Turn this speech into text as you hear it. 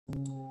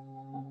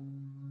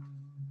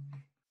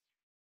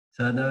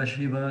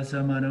Sadashiva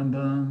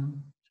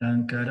Samarambam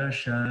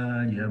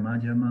Shankaracharya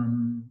Madhyamam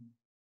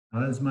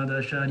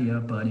Asmadacharya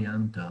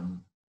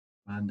Paryantam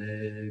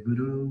Vande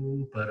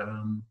Guru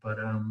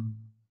Paramparam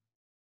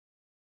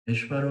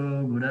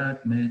Ishvaro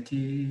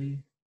Guratmeti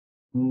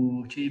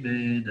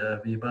Uchibeda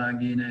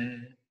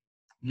Vibhagine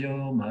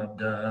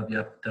Vyomabda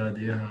Vyapta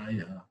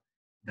Dehaya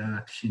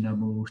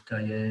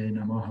Dakshinamurtaye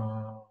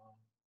Namaha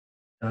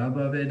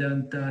Tava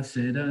Vedanta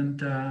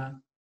Sedanta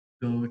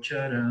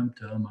Gocharam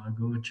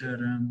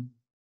Tamagocharam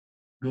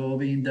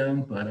Govindam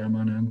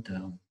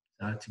Paramanantam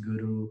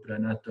Satguru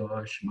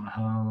Pranatosh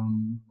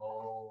Maham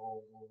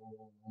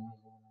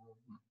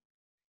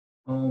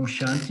Om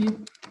Shanti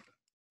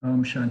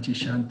Om Shanti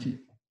Shanti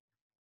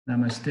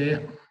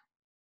Namaste.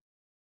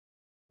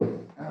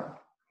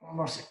 One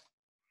more second.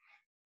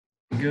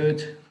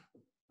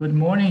 Good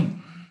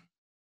morning,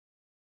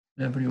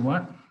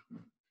 everyone,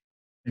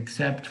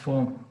 except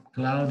for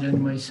Claudia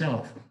and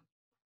myself.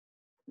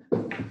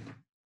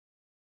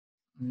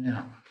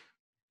 Yeah.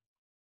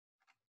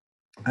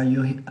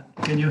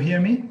 Can you hear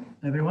me,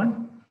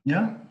 everyone?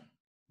 Yeah?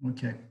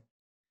 Okay.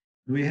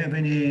 Do we have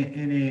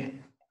any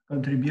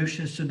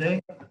contributions today?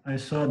 I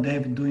saw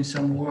Dave doing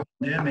some work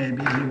there.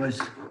 Maybe he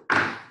was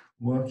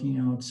working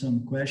out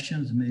some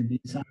questions, maybe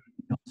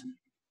something else.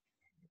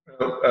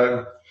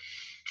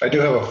 I do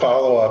have a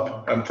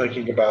follow-up I'm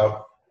thinking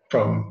about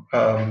from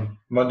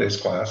Monday's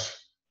class.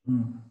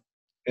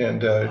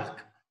 And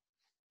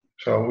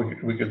so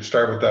we could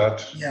start with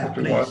that if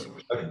we want.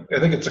 I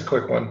think it's a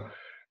quick one.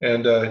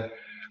 And I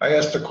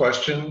asked a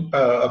question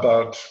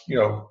about,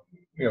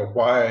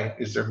 why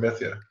is there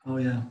mithya? Oh,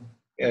 yeah.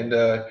 And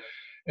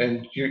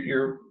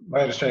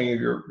my understanding of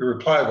your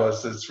reply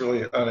was that it's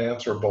really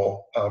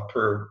unanswerable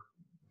per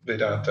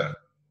Vedanta.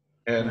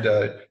 And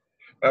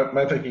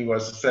my thinking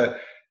was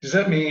does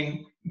that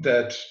mean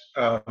that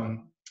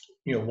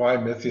why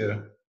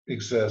mithya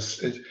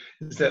exists is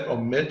that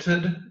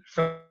omitted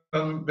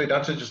from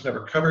Vedanta, just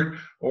never covered,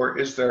 or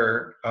is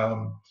there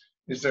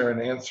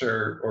an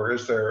answer, or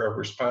is there a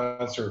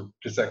response, or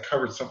is that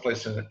covered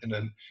someplace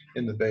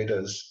in the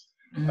Vedas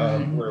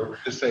where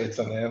to say it's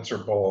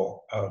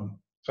unanswerable?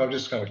 So I'm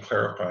just kind of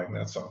clarifying,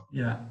 that's all.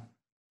 Yeah.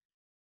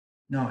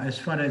 No, as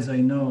far as I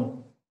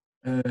know,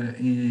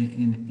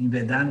 in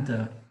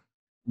Vedanta,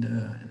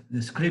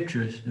 the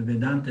scriptures, the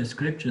Vedanta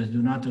scriptures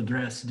do not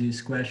address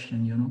this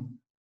question,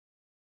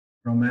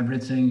 From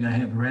everything I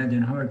have read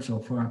and heard so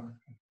far,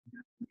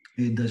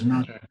 it does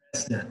not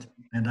address that.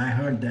 And I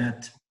heard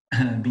that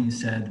being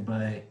said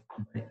by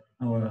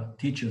our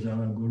teachers,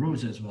 our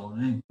gurus as well,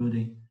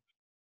 including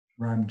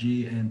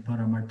Ramji and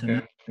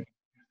Paramarthananda.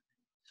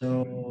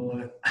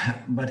 So,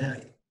 but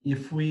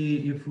if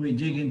we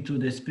dig into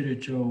the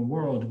spiritual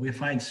world, we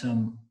find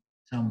some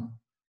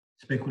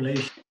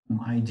speculation,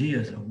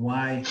 ideas of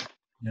why,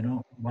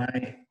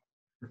 why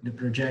the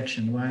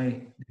projection,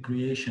 why the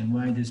creation,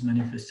 why this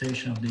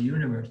manifestation of the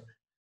universe.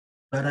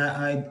 But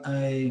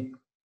I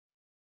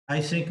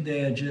think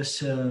they are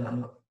just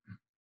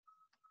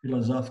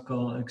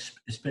philosophical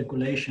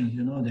speculations,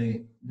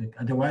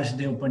 otherwise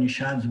the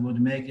Upanishads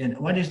would make. And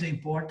what is the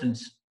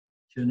importance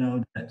to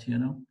know that,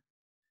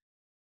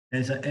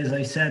 As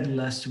I said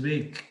last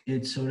week,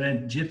 it's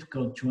already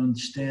difficult to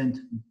understand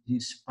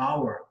this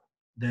power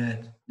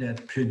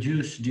that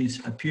produced this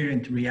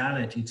apparent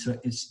reality.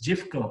 It's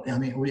difficult. I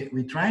mean,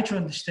 we try to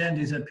understand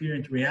this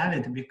apparent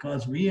reality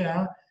because we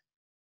are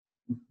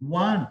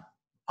one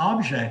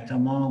object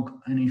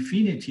among an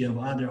infinity of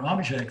other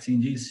objects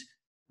in this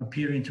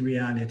apparent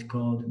reality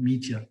called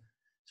mithya.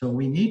 So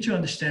we need to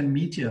understand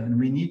mithya, and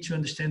we need to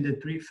understand the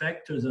three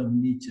factors of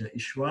mithya: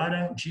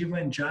 Ishvara,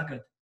 Jiva, and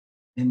Jagat.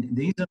 And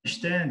this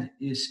understand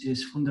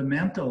is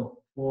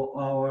fundamental for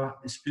our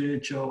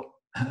spiritual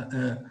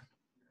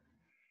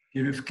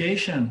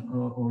purification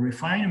or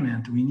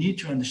refinement. We need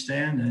to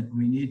understand that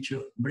we need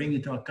to bring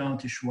into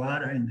account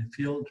Ishvara in the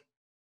field,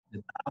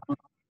 the Dharma,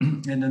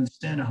 and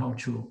understand how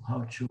to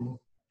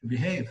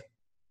behave.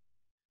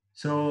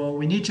 So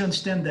we need to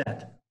understand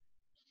that,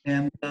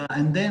 and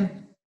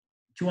then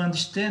to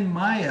understand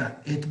Maya,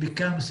 it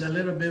becomes a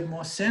little bit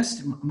more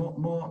sensitive,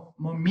 more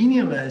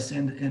meaningless,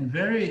 and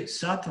very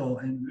subtle,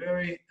 and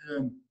very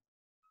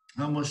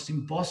almost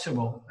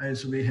impossible,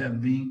 as we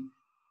have been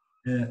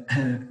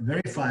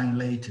verifying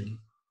lately.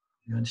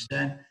 You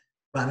understand?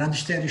 But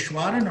understand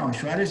Ishvara? No,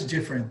 Ishvara is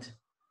different,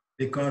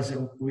 because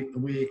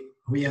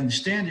we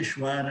understand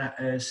Ishvara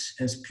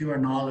as pure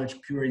knowledge,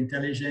 pure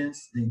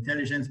intelligence, the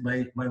intelligence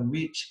by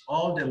which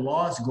all the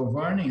laws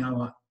governing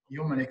our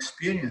human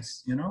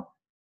experience,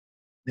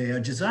 they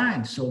are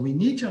designed. So we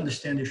need to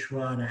understand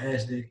Ishvara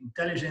as the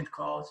intelligent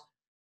cause,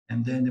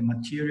 and then the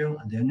material,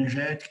 the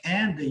energetic,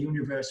 and the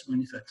universe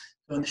manifest.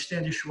 To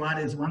understand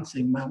Ishvara is one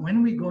thing, but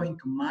when we go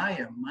into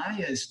Maya,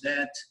 Maya is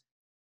that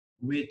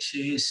which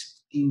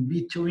is in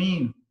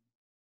between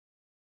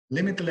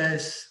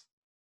limitless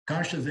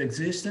conscious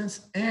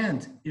existence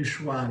and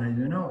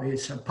Ishvara.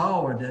 It's a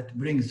power that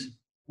brings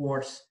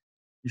forth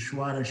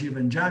Ishvara, Jiva,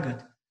 and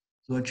Jagat.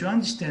 So to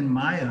understand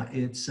Maya,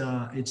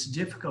 it's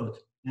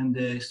difficult. And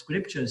the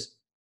scriptures,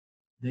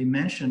 they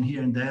mention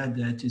here and there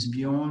that is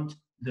beyond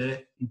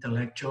the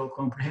intellectual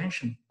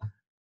comprehension.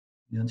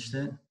 You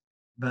understand?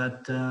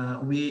 But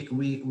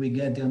we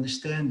get the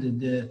understanding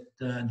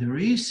that there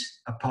is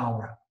a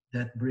power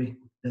that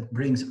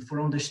brings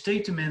from the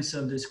statements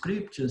of the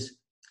scriptures.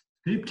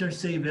 Scriptures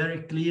say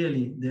very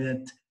clearly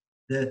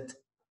that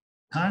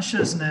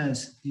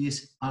consciousness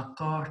is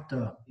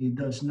akarta. It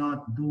does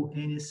not do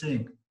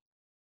anything.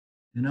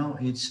 You know,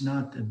 it's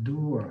not a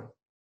doer.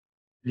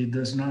 It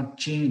does not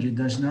change. It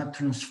does not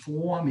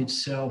transform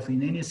itself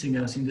in anything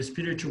else. In the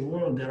spiritual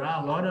world, there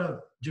are a lot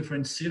of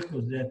different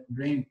circles that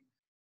bring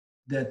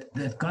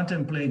that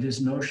contemplate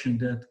this notion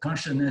that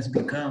consciousness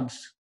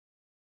becomes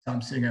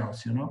something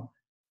else, you know.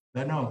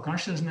 But no,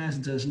 consciousness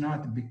does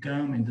not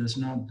become and does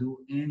not do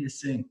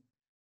anything.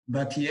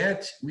 But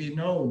yet we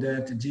know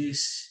that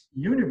this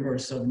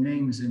universe of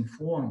names and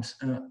forms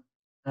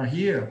are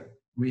here.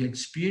 We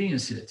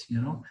experience it,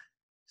 you know.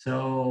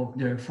 So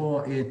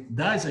therefore it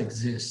does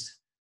exist.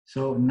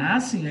 So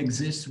nothing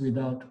exists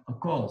without a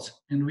cause.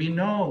 And we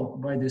know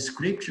by the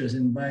scriptures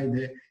and by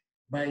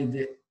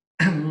the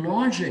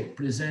logic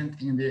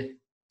present in the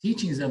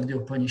teachings of the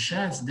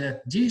Upanishads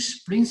that this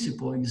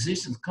principle,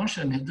 existence,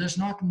 consciousness, does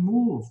not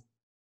move,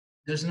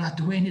 does not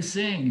do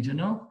anything, you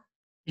know?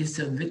 It's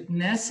a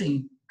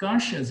witnessing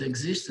conscious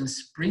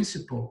existence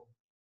principle.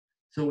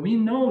 So we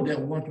know that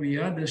what we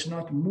are does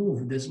not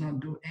move, does not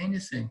do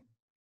anything,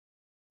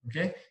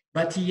 okay?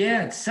 But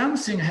yet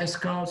something has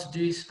caused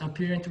this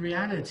apparent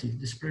reality,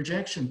 this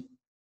projection.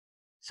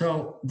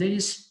 So there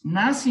is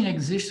nothing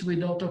exists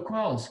without a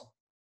cause.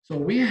 So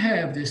we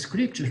have the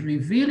scriptures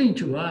revealing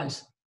to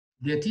us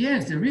that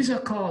yes, there is a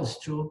cause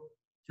to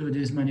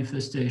this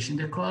manifestation.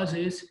 The cause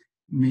is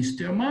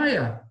Mr.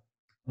 Maya,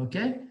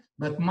 okay?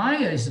 But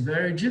Maya is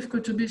very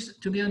difficult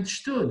to be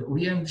understood.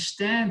 We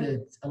understand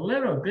it a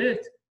little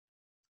bit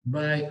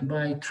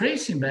by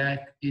tracing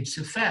back its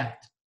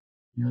effect.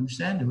 You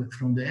understand?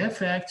 From the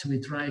effects, we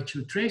try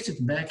to trace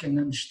it back and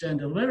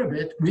understand a little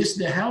bit with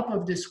the help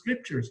of the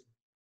scriptures.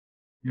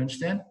 You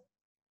understand?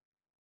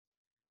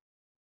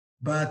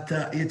 But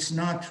it's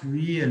not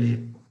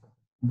really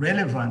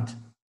relevant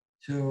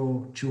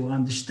to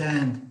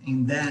understand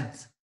in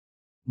that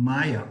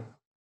Maya.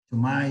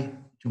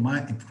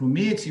 For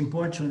me, it's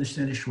important to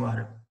understand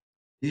Ishvara.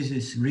 This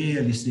is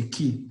really the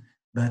key.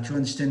 But to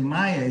understand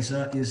Maya is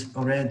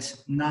already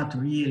not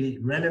really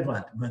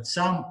relevant. But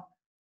some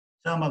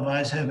of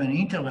us have an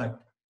intellect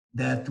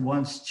that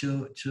wants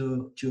to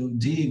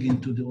dig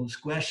into those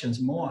questions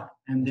more,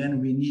 and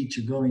then we need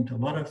to go into a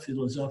lot of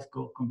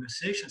philosophical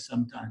conversations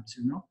sometimes,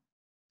 you know.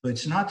 So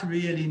it's not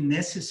really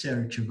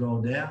necessary to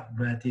go there,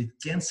 but it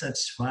can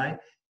satisfy.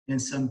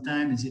 And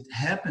sometimes it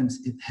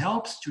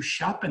helps to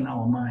sharpen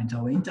our mind,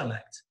 our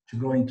intellect, to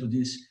go into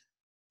these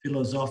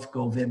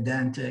philosophical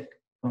Vedantic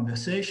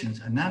conversations,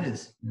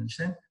 analysis, you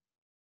understand?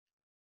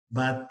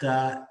 But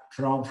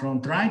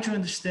from trying to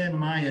understand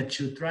Maya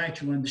to try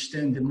to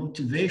understand the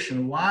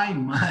motivation, why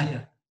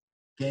Maya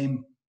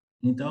came,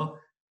 you know,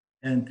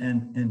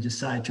 and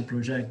decide to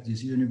project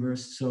this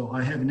universe. So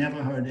I have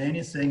never heard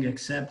anything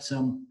except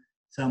some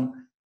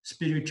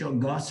spiritual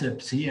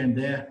gossips here and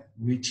there,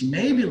 which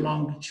may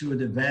belong to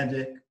the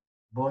Vedic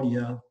body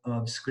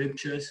of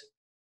scriptures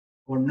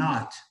or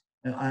not.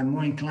 I'm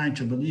more inclined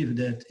to believe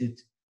that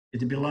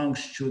it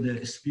belongs to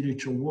the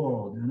spiritual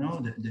world, you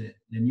know, the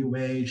New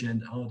Age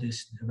and all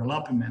this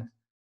development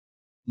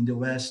in the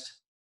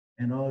West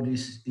and all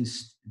these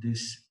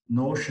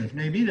notions.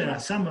 Maybe there are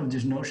some of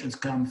these notions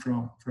come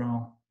from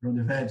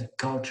the Vedic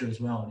culture as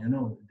well, you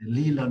know, the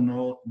Lila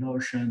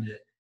notion,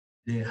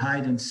 the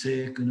hide and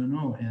seek, you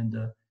know, and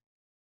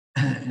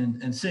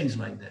things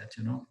like that,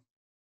 you know.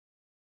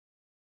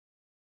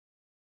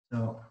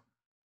 So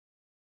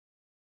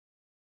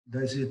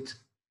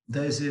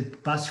does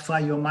it pacify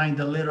your mind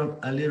a little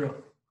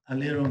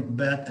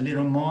bit, a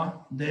little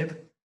more, Dave?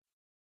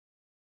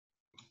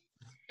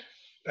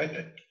 I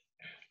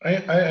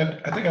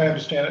think I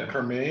understand it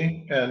for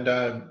me, and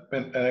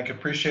I can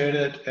appreciate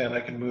it, and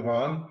I can move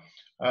on.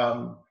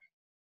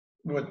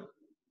 What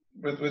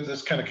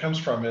this kind of comes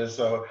from is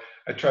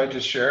I tried to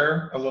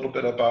share a little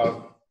bit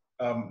about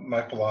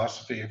my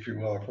philosophy, if you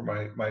will, or for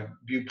my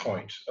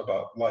viewpoint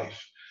about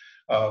life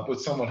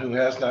with someone who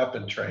has not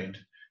been trained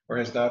or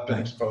has not been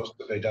exposed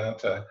to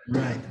Vedanta.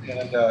 Right.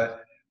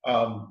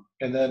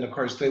 And then, of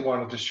course, they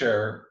wanted to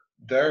share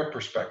their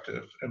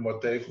perspective and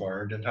what they've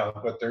learned and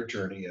what their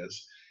journey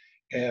is.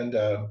 And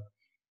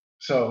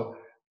so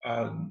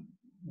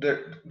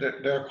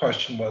their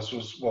question was,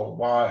 well,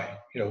 why?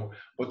 You know,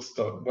 what's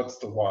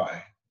the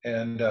why?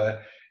 And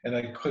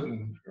I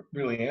couldn't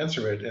really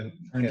answer it. And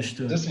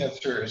this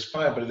answer is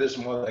fine, but it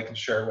isn't one that I can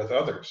share with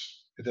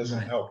others. It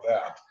doesn't help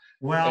that.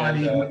 Well, I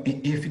mean,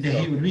 if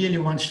he really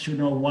wants to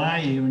know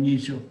why, you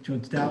need to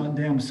tell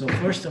them. So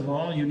first of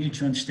all, you need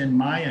to understand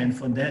Maya, and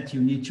for that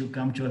you need to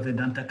come to a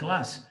Vedanta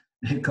class,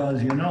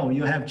 because, you know,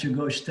 you have to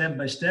go step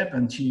by step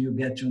until you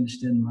get to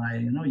understand Maya.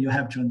 You know, you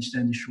have to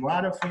understand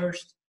Ishvara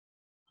first,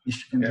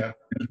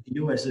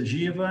 you as a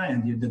Jiva,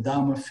 and the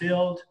Dharma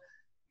field,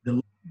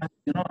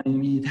 you know, I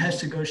mean, it has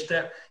to go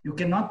step. You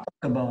cannot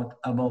talk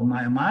about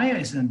Maya. Maya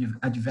is an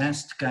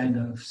advanced kind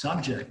of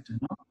subject, you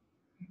know.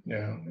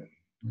 Yeah.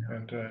 Yeah.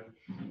 And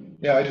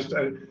yeah,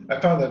 I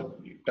found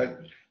that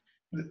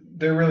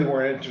they really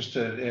weren't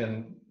interested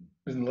in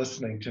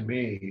listening to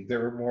me. They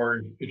were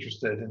more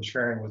interested in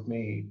sharing with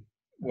me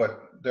what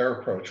their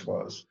approach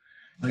was,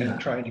 Oh, and yeah.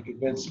 trying to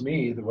convince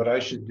me that what I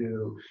should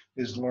do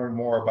is learn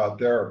more about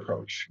their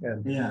approach,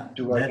 and Yeah.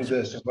 do I do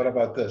this, and what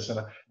about this, and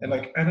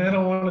I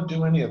don't want to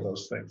do any of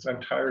those things. I'm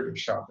tired of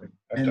shopping.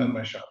 I've done my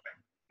And shopping,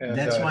 and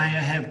that's why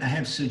I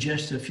have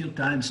suggested a few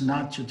times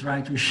not to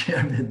try to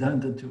share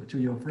Vedanta to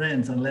your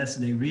friends unless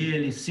they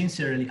really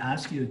sincerely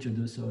ask you to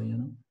do so, you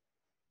know.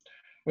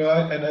 well,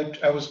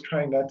 I was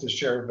trying not to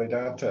share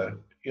Vedanta,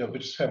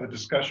 but just have a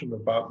discussion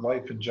about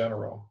life in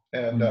general,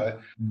 and Mm,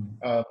 mm.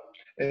 uh,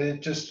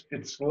 and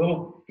it's a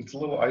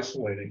little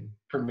isolating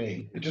for me.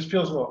 It just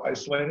feels a little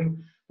isolating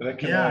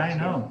that Yeah, I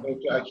know.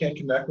 I can't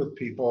connect with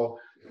people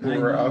who I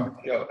are out,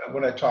 know.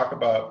 when I talk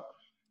about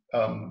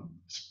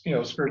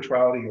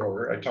spirituality,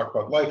 or I talk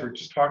about life, or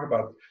just talk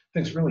about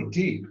things really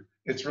deep.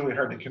 It's really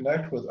hard to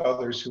connect with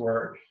others who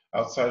are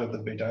outside of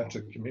the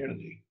Vedanta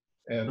community,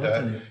 and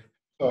Totally.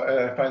 so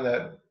I find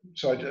that,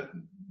 so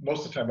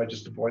most of the time I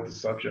just avoid the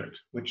subject,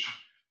 which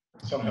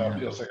somehow Yeah.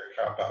 feels like a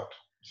cop out.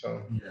 So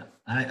Yeah,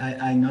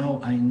 I know,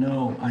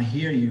 I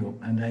hear you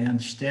and I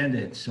understand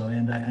it. So,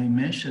 and I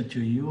mentioned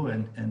to you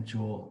and to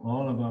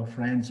all of our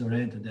friends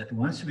already that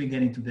once we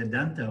get into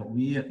Vedanta,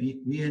 we are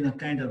in a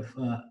kind of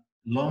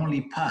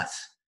lonely path.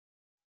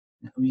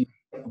 We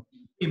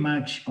pretty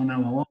much on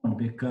our own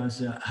because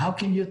how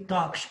can you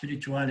talk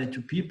spirituality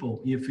to people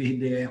if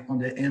they're on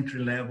the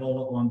entry level,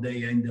 on the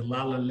in the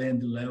La La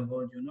Land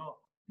level, you know,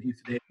 if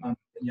they are,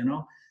 you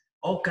know,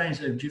 all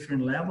kinds of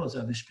different levels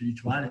of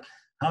spirituality.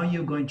 How are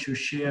you going to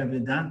share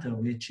Vedanta,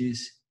 which is,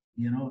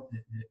 you know,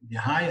 the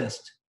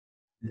highest,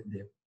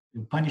 the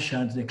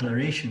Upanishads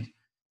declaration?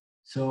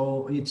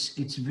 So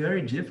it's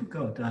very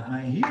difficult.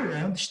 I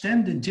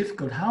understand the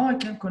difficult. How I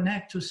can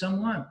connect to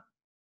someone,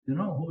 you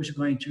know, who is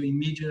going to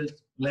immediately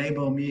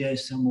label me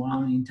as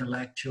someone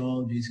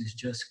intellectual. This is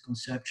just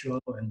conceptual,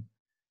 and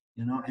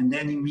you know, and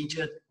then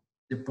immediately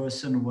the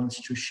person wants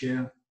to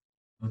share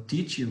or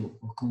teach you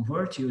or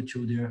convert you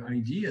to their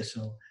idea.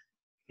 So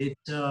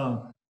it's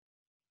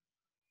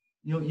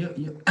you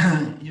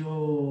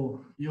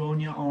you on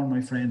your own,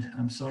 my friend.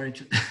 I'm sorry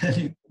to tell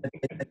you, I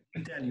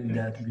didn't tell you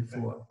that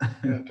before.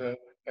 and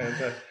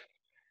and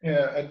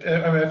yeah,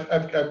 I mean,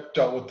 I've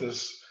dealt with this,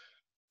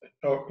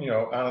 on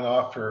and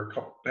off for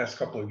past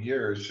couple of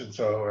years, and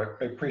so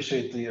I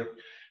appreciate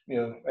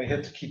I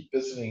had to keep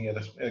visiting it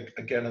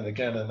again and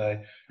again, and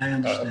I I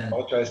understand.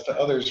 apologize to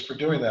others for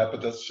doing that,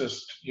 but that's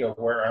just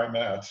where I'm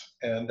at,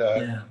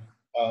 Yeah,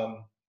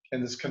 um,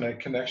 and this kind of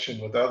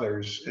connection with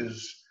others is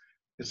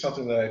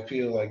something that I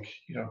feel like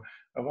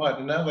I want,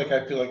 and not like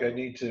I feel like I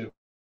need to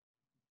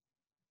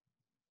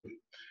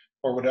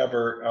or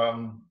whatever.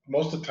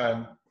 Most of the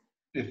time,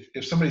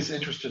 if somebody's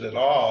interested at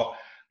all,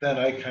 then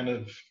I kind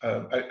of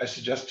I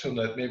suggest to them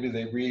that maybe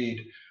they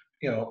read,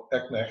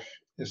 Eknech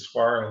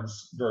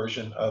Iswaran's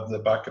version of the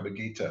Bhagavad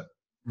Gita,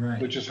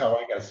 right. which is how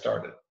I got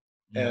started.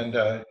 Yeah, And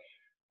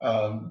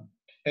um,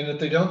 and if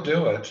they don't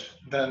do it,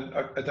 then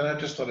I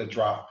just let it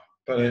drop.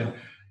 But yeah.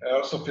 I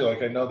also feel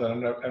like I know that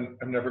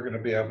I'm never going to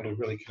be able to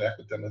really connect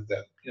with them at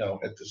that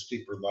at this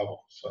deeper level.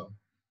 So.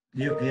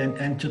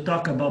 And to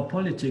talk about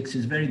politics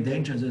is very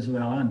dangerous as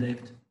well, huh,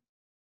 David?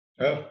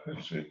 Oh,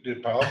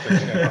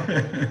 politics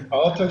now.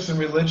 Politics and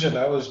religion.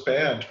 I was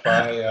banned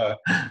by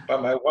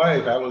my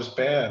wife. I was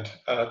banned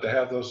to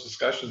have those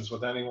discussions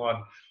with anyone.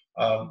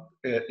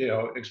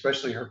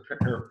 Especially her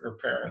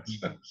parents.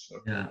 So,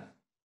 Yeah.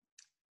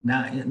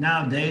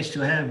 Nowadays, to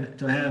have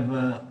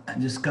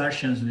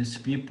discussions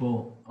with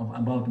people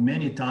about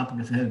many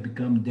topics have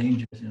become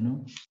dangerous. You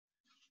know.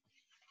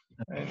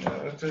 and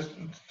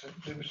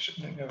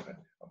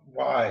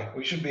why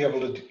we should be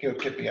able to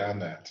get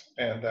beyond that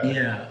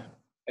Yeah.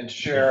 and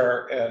Yeah.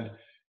 share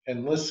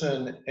and listen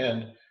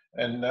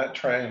and not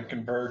try and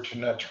convert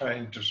and not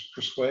trying to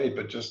persuade,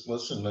 but just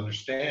listen and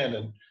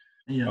understand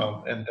Yeah.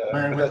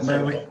 but that's not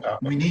But a we, whole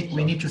topic. we need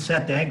we So. need to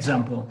set the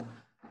example.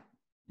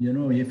 You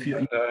know, And if you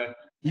set the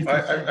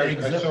I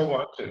still example,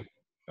 want to.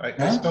 I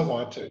huh? still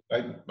want to.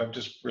 I'm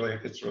just really,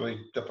 it's really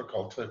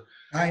difficult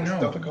I it's know.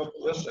 difficult to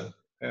listen.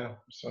 Yeah.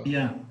 So,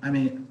 Yeah, I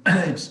mean,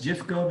 it's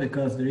difficult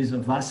because there is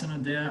a vasana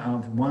there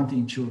of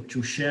wanting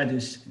to share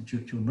this,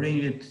 to bring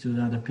it to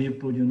other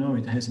people. You know,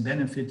 it has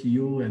benefit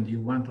you, and you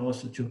want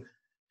also to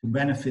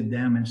benefit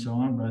them and so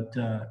on. But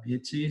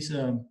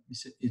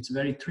it's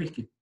very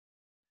tricky.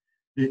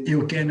 You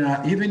can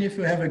even if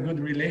you have a good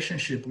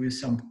relationship with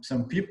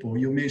some people,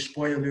 you may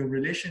spoil your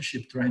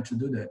relationship trying to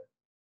do that.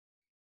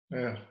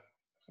 yeah.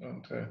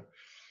 And,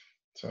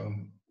 so,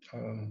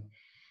 um,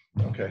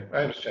 okay. I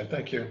understand.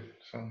 Thank you.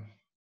 So.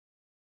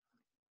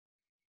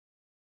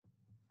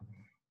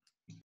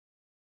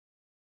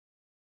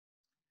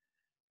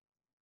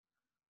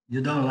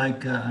 You don't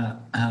like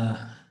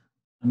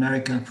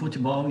American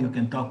football? You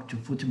can talk to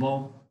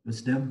football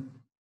with them.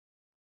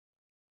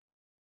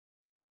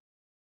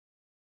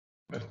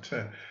 But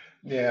and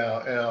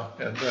yeah,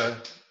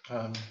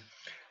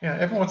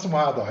 every once in a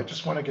while though, I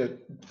want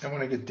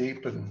to get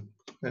deep and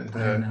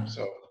I know.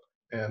 so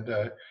and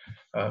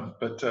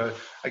but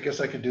I guess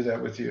I could do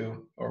that with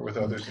you or with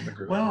others in the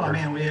group. Well, I Or,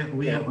 mean, we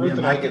Ruth are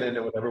and I get lucky.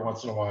 into it every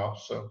once in a while.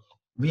 So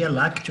We are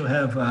lucky to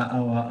have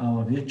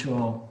our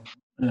virtual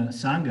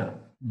sangha.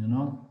 You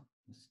know,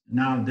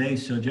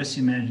 nowadays. So just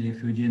imagine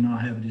if you did not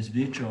have this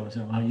virtual.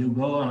 So you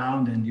go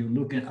around and you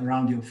look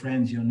around your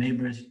friends, your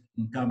neighbors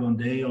in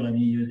Carbondale. I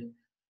mean,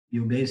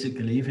 you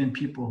basically even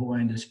people who are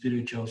in the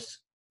spiritual,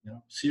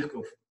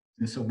 circle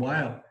since a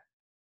while,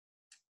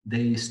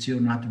 they still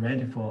not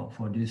ready for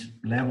this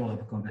level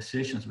of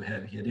conversations we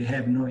have here. They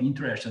have no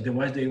interest.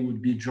 Otherwise, they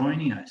would be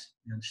joining us.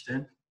 You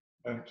understand?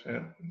 and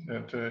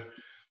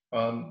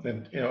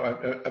and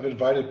I've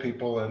invited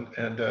people and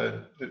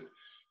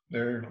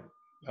they're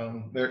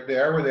they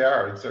are where they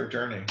are. It's their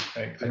journey. I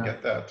Yeah.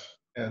 get that.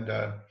 And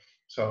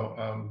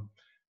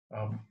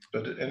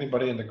but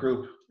anybody in the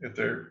group, if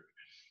they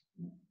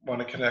want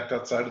to connect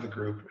outside of the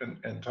group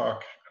and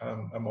talk,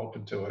 I'm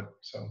open to it.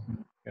 So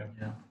yeah.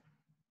 Yeah.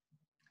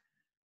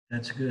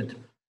 That's good.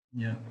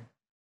 Yeah.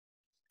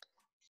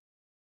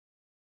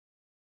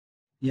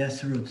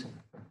 Yes, Ruth.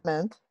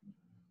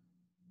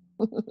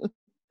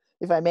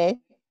 If I may.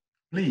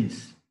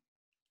 Please.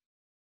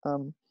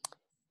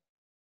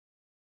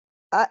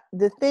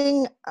 The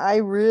thing I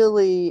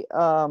really,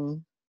 I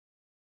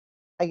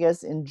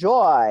guess,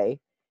 enjoy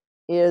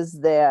is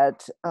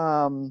that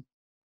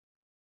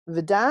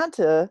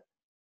Vedanta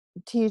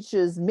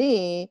teaches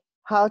me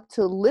how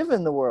to live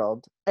in the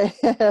world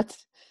at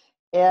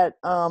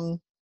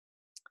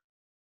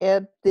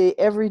the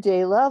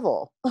everyday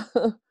level,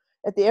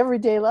 at the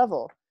everyday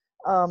level,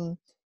 and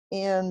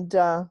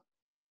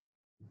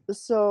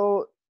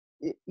so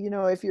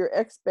if your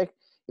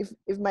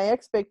if my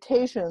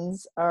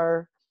expectations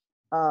are,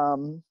 I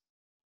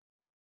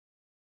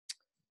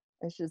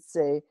should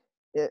say,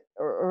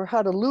 or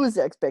how to lose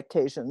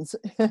expectations.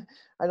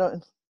 I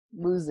don't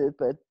lose it,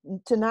 but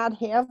to not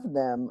have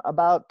them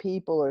about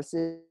people or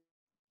situations.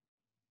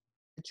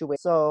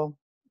 So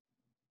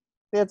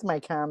that's my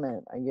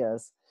comment, I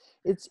guess.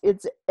 It's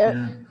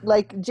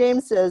like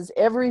James says,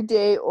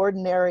 everyday,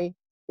 ordinary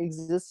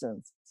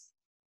existence.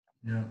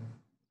 Yeah.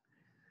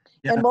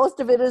 And most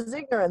of it is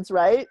ignorance,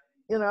 right?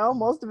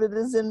 Most of it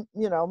is in,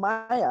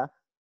 Maya.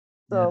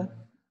 So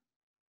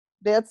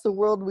that's the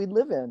world we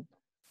live in.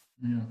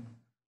 Yeah.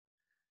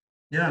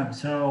 Yeah.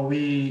 So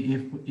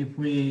if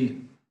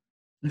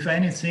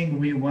anything,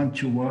 we want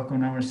to work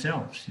on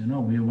ourselves.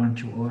 We want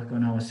to work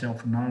on our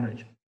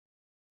self-knowledge,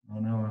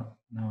 on our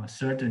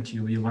certainty.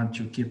 We want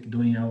to keep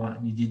doing our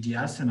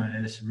nididhyasana,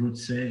 as Ruth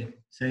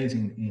says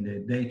in the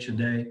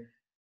day-to-day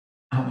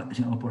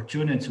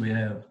opportunities we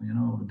have.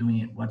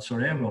 Doing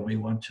whatsoever we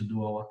want to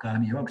do our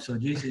karma yoga. So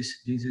this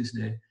is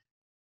the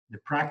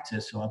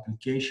practice or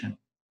application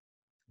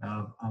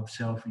of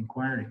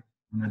self-inquiry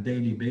on a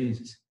daily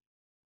basis.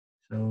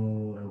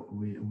 So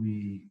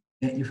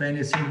if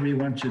anything, we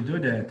want to do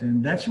that.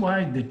 And that's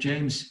why the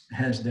James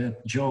has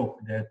that joke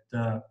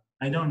that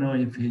I don't know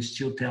if he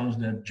still tells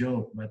that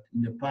joke, but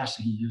in the past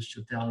he used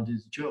to tell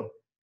this joke.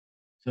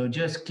 So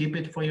just keep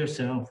it for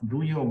yourself,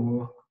 do your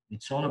work.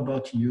 It's all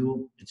about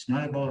you. It's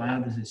not about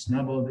others. It's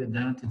not about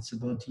Vedanta. It's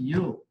about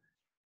you.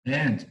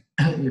 And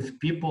if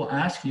people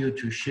ask you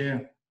to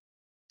share,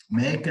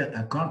 make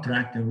a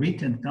contract, a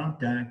written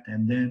contract,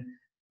 and then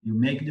you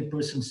make the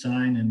person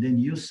sign, and then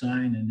you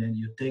sign, and then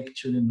you take it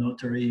to the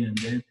notary, and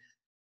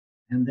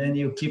then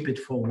you keep it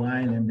for a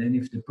while. And then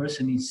if the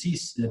person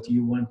insists that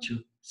you want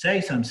to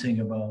say something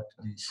about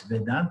this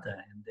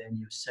Vedanta, and then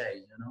you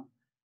say,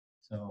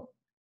 So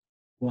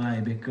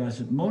why?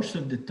 Because most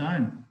of the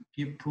time,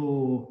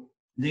 people,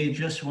 they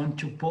just want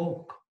to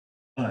poke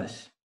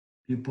us.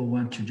 People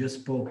want to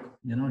just poke,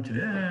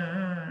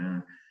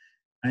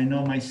 I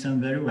know my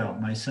son very well.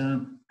 My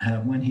son,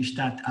 when he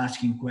starts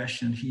asking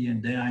questions here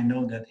and there, I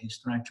know that he's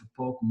trying to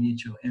poke me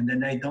too. And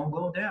then I don't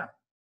go there.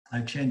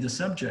 I change the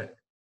subject.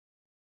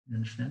 You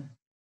understand?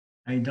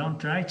 I don't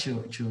try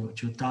to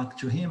talk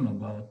to him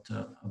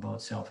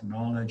about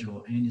self-knowledge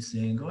or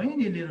anything or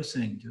any little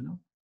thing,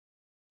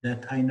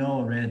 that I know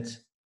already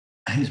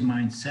his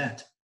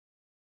mindset.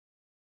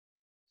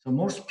 So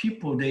most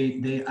people,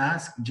 they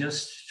ask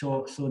just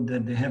so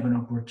that they have an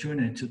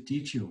opportunity to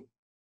teach you.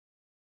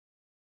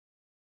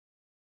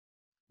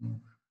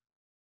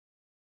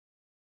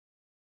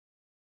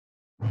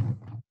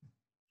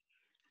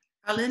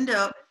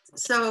 Arlindo,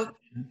 so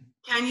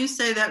can you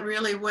say that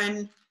really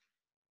when,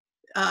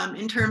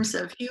 in terms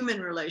of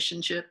human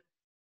relationship,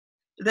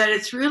 that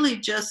it's really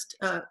just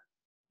a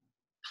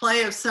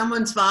play of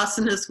someone's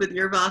vasanas with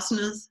your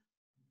vasanas?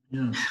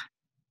 Yeah.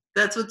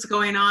 That's what's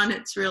going on.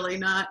 It's really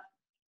not.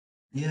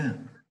 Yeah.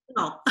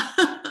 No.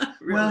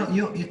 Really.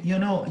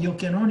 Well, you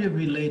can only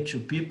relate to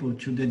people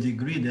to the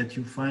degree that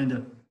you find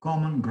a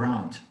common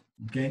ground.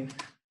 Okay.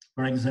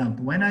 For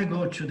example, when I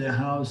go to the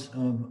house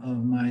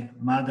of my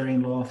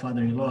mother-in-law,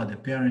 father-in-law, the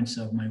parents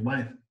of my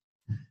wife,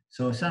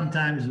 so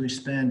sometimes we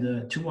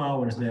spend 2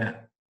 hours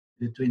there,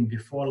 between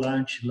before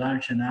lunch,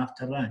 lunch, and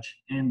after lunch.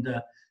 And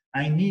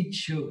I need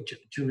to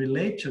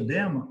relate to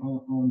them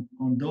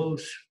on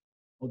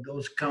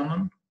those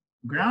common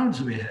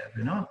grounds we have,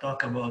 you know,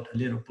 talk about a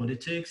little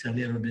politics, a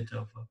little bit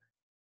of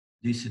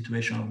the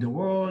situation of the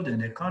world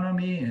and the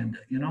economy, and,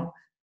 you know,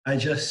 I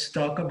just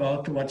talk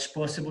about what's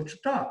possible to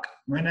talk.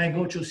 When I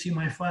go to see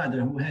my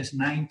father, who has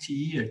 90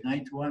 years,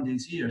 91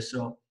 this year,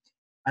 so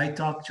I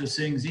talk to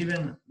things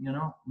even, you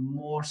know,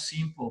 more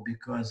simple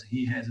because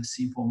he has a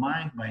simple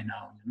mind by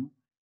now, you know.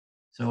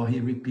 So he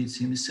repeats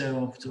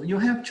himself. So you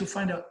have to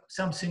find out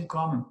something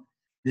common.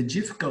 The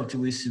difficulty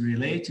with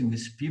relating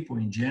with people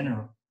in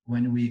general,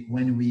 when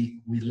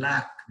we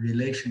lack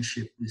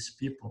relationship with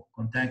people,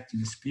 contacting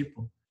with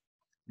people,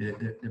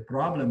 the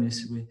problem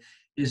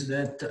is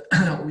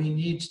that we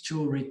need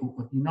to,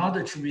 in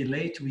order to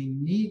relate, we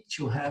need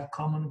to have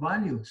common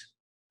values,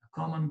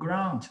 common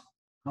ground,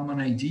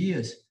 common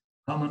ideas,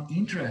 common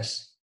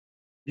interests.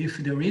 If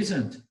there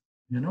isn't,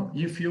 you know,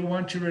 if you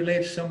want to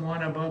relate to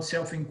someone about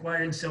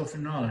self-inquiry and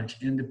self-knowledge,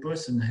 and the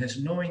person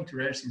has no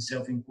interest in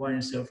self-inquiry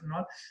and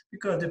self-knowledge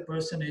because the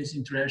person is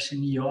interested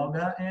in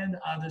yoga and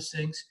other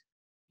things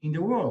in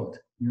the world,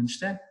 you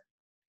understand?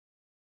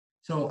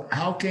 So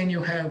how can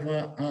you have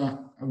a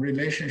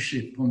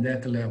relationship on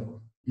that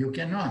level? You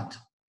cannot.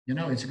 You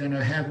know, it's going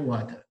to have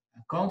what?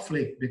 A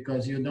conflict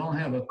because you don't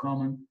have a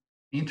common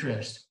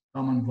interest,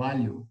 common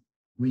value.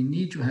 We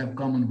need to have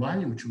common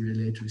value to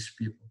relate with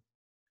people.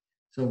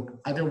 So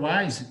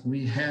otherwise,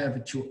 we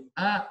have to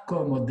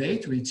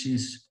accommodate, which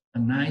is a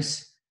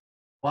nice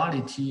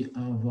quality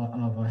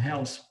of a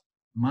health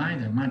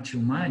mind, a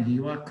mature mind.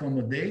 You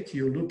accommodate,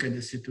 you look at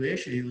the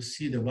situation, you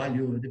see the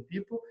value of the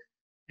people,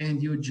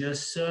 and you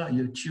just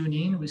you tune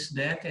in with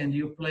that and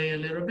you play a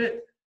little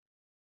bit.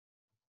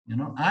 You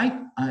know,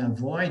 I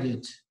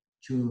avoided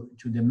to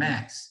the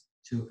max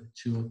to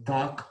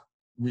talk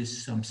with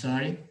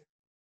samsari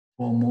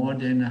for more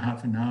than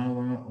half an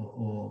hour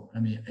or I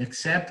mean,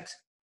 except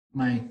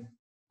my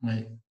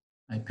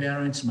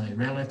parents, my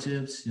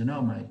relatives, you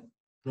know, my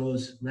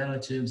close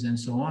relatives and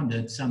so on,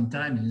 that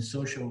sometimes in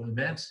social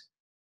events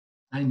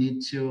I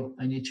need to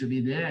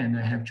be there and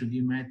I have to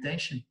give my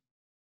attention.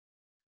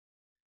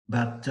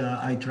 But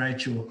I try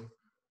to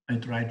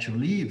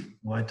leave,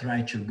 or I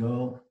try to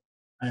go.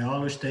 I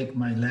always take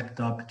my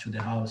laptop to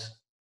the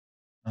house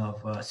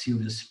of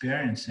Sylvia's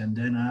parents, and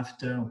then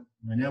after,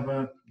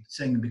 whenever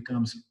thing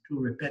becomes too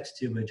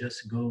repetitive, I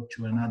just go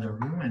to another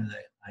room and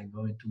I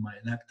go into my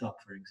laptop,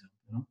 for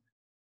example. You know?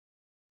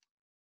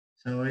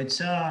 So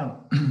it's I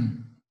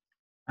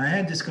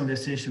had this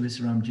conversation with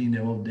Ramji in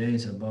the old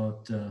days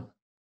about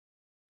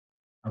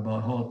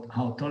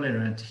how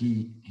tolerant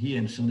he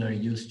and Sundari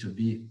used to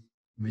be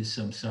with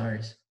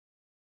samsaris.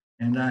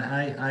 And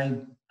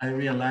I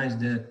realized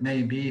that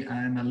maybe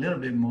I'm a little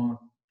bit more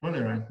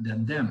tolerant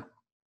than them.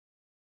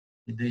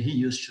 He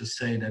used to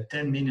say that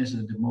 10 minutes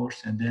is the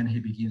most, and then he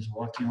begins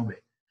walking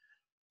away.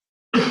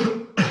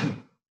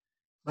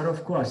 But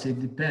of course, it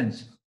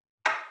depends.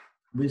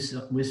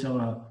 With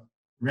our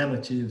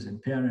relatives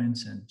and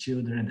parents and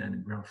children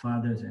and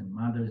grandfathers and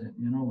mothers, and,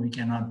 you know, we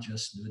cannot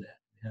just do that.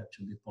 We have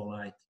to be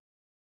polite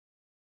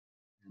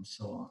and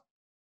so on,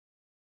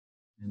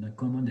 and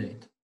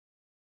accommodate.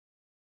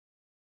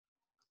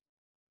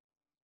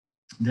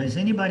 Does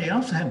anybody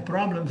else have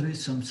problems with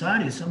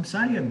samsari?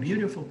 Samsari are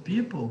beautiful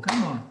people.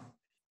 Come on.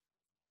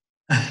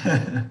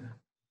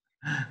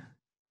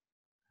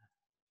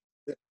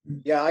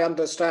 Yeah, I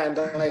understand.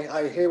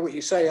 I hear what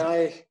you say.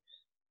 I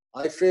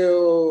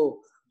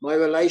feel my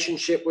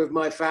relationship with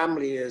my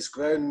family has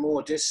grown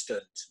more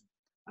distant.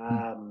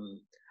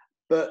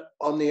 But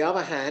on the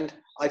other hand,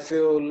 I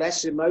feel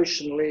less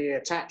emotionally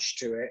attached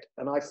to it,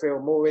 and I feel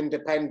more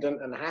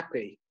independent and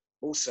happy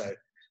also.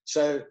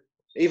 So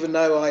even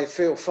though I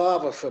feel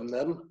farther from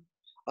them,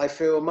 I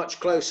feel much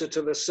closer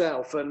to the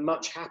self and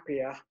much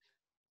happier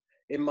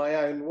in my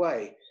own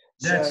way.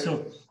 That's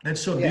so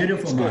yeah,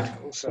 beautiful, Mark.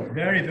 Also.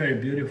 Very, very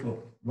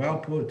beautiful. Well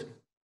put.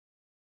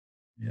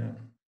 Yeah.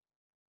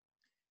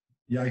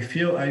 Yeah,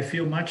 I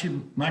feel much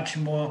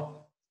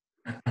more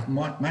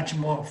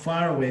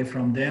far away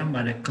from them,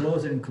 but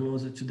closer and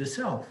closer to the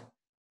self,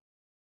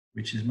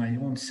 which is my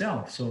own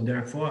self. So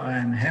therefore, I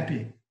am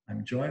happy.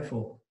 I'm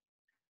joyful.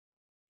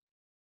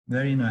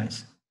 Very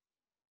nice.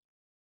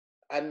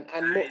 And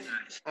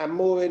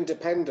more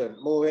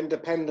independent, more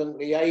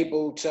independently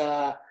able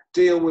to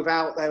deal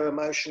without their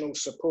emotional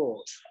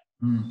support.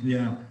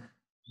 Yeah.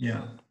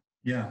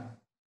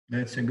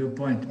 That's a good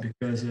point,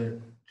 because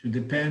to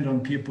depend on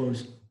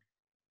people's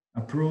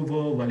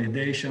approval,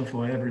 validation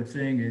for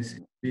everything is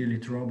really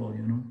trouble,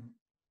 you know.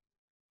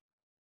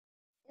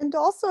 And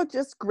also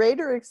just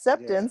greater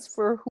acceptance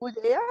for who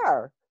they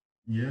are.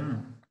 Yeah,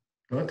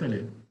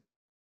 totally.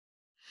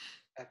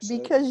 Absolutely.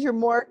 Because you're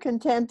more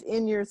content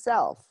in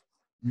yourself.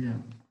 Yeah.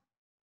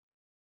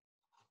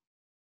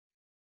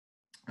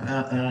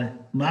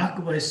 Mark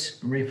was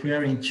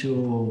referring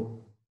to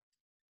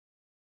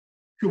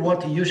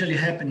what usually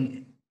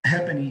happening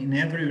in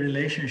every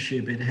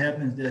relationship. It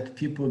happens that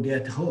people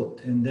get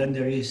hooked, and then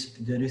there is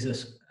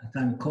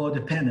some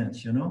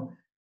codependence, you know.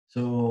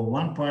 So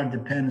one part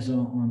depends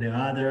on the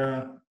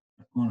other,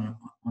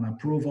 on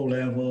approval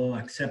level,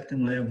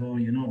 acceptance level,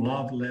 you know,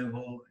 love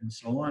level, and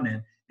so on,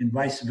 and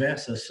vice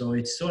versa. So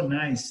it's so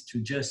nice to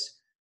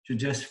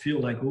just feel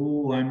like,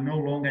 oh, I'm no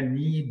longer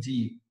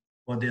needy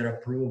for their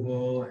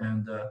approval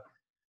and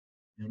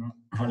you know,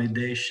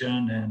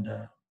 validation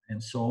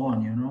and so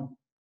on, you know.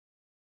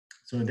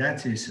 So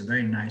that is a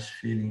very nice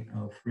feeling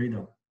of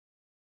freedom.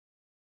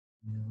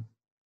 You know?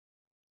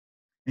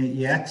 And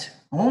yet,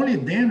 only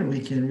then we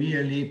can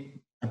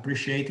really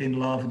appreciate and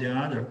love the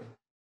other.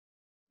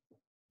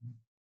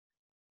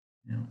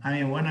 You know, I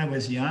mean, when I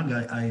was young,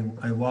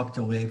 I walked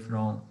away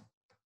from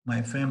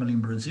my family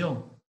in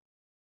Brazil,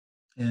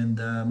 and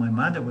my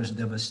mother was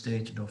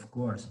devastated, of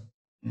course.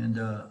 And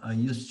I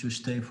used to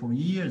stay for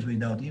years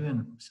without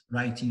even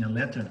writing a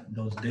letter.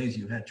 Those days,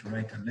 you had to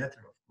write a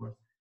letter, of course.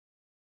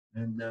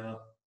 And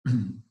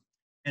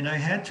and I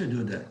had to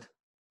do that.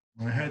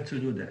 I had to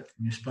do that,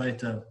 in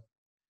spite of,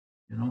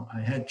 you know,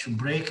 I had to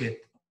break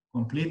it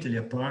completely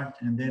apart.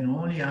 And then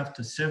only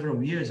after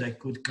several years, I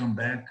could come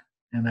back,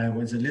 and I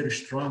was a little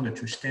stronger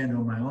to stand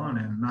on my own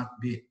and not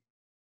be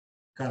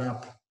caught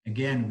up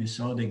again with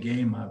all the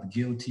game of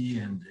guilty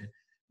and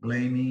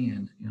blaming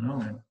and, you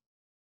know, and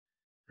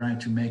trying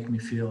to make me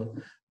feel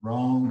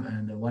wrong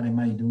and what am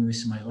I doing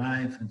with my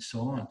life and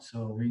so on.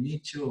 So we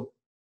need to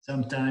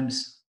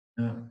sometimes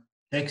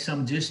take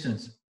some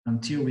distance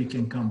until we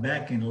can come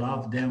back and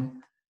love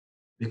them,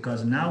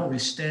 because now we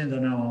stand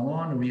on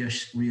our own.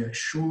 We are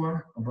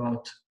sure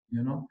about,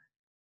 you know,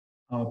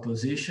 our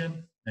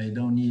position. I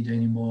don't need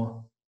any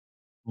more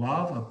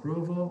love,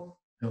 approval,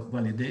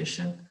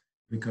 validation,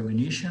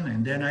 recognition,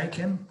 and then I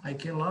can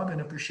love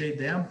and appreciate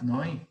them,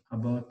 knowing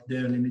about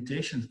their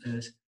limitations,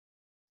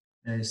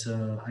 as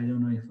I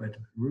don't know if it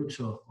Roots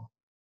or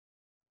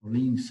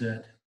Lynn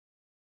said.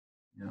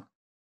 Yeah.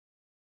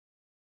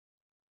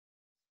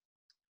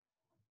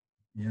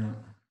 Yeah.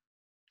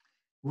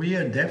 We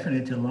are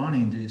definitely alone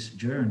in this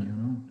journey, you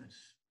know.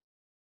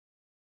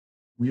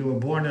 We were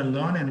born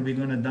alone and we're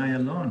going to die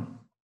alone.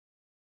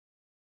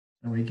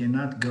 So we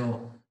cannot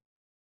go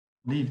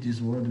leave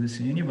this world with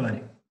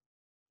anybody.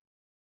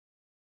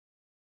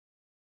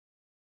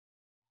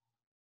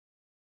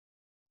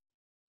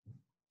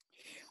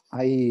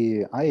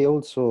 I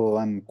also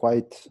am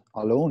quite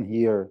alone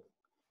here.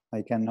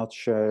 I cannot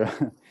share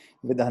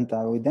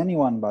Vedanta with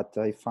anyone, but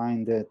I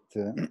find that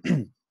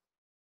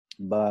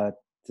but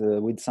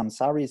with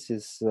samsaris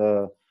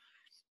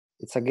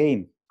it's a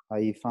game.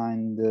 I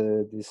find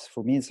this,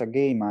 for me, it's a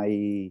game.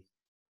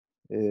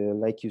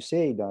 Like you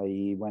said,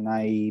 when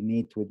I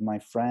meet with my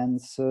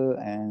friends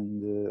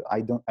and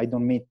I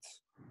don't meet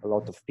a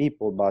lot of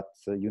people, but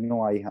you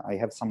know, I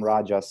have some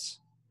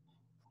rajas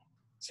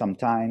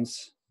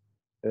sometimes.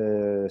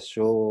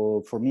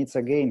 So for me, it's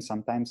a game.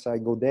 Sometimes I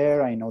go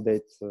there. I know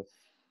that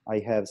I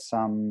have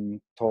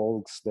some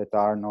talks that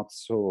are not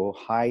so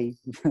high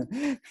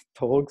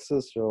talks.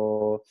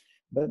 So,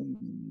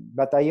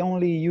 but I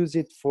only use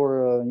it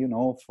for you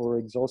know, for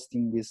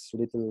exhausting these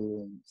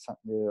little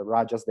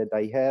rajas that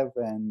I have,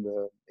 and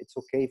it's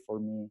okay for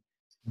me.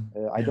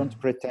 I don't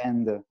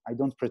pretend. I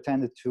don't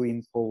pretend to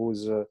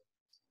impose.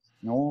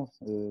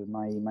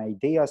 My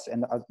ideas,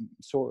 and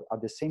so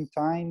at the same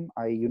time,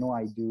 I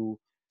do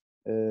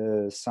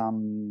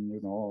some,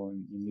 you know,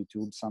 in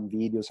YouTube, some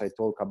videos I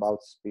talk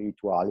about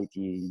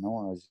spirituality, you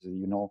know, as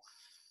you know,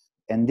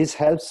 and this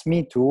helps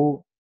me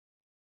to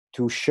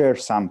share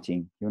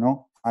something, you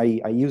know.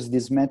 I use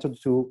this method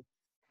to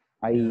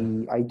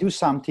I do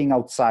something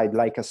outside,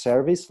 like a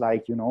service,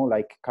 like, you know,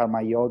 like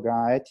karma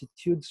yoga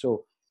attitude.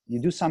 So you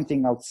do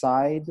something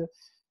outside,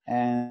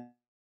 and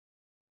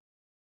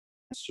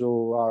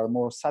so are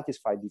more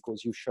satisfied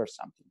because you share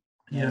something.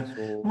 Yeah.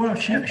 So, Well,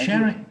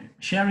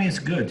 sharing is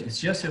good. It's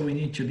just that we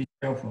need to be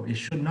careful. It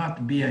should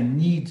not be a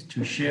need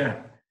to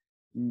share.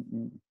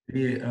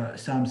 Be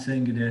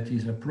something that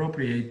is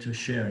appropriate to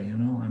share. You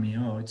know, I mean,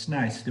 oh, it's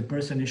nice. The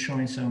person is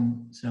showing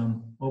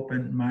some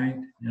open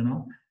mind. You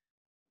know,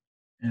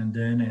 and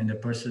the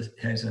person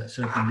has a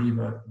certain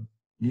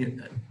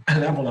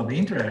level of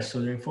interest.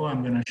 So therefore,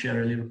 I'm going to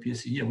share a little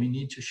piece here. We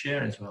need to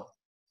share as well,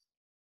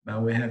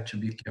 but we have to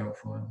be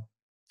careful.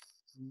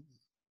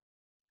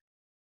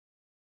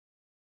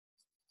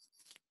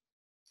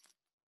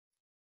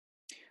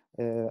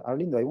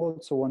 Arlindo, I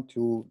also want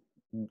to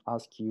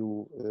ask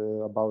you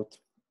about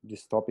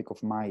this topic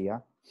of Maya,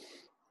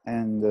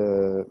 and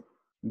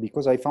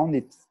because I found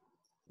it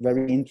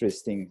very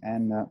interesting,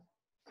 and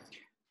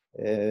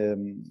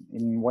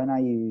when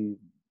I,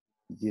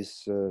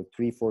 this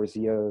 3-4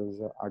 years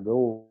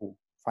ago,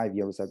 5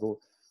 years ago,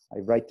 I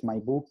write my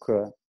book,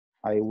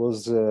 I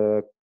was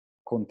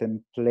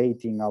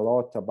contemplating a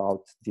lot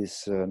about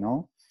this,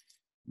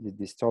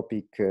 this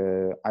topic.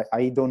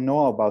 I don't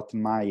know about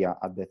Maya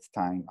at that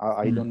time.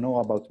 I don't know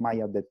about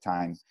Maya at that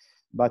time,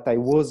 but I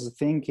was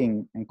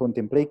thinking and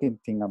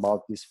contemplating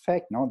about this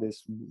fact,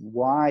 this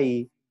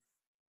why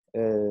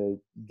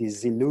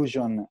this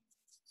illusion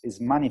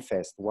is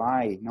manifest.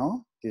 Why,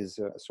 this?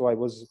 So I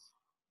was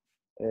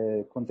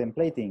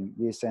contemplating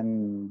this,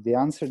 and the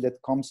answer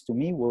that comes to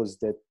me was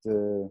that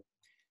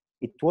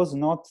it was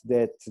not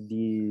that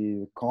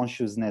the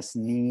consciousness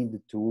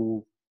need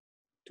to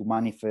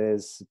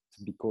manifest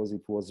because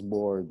it was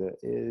bored.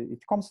 It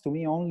comes to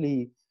me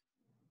only,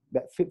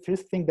 the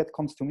first thing that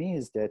comes to me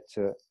is that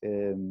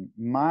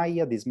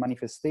Maya, this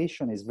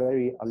manifestation, is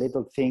a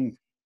little thing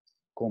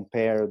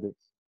compared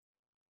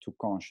to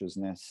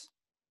consciousness.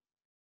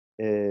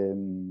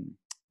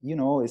 You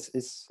know,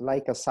 it's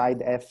like a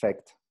side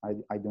effect.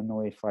 I don't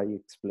know if I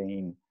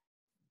explain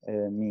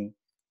me.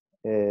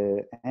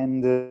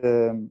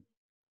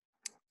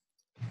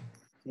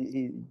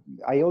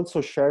 I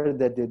also share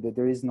that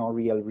there is no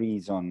real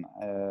reason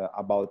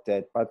about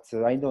that, but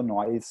I don't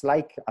know. It's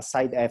like a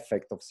side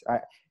effect of.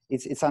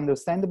 It's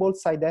understandable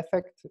side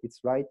effect. It's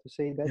right to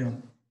say that.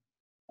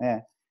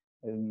 Yeah.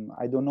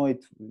 I don't know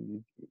if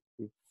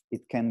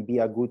it can be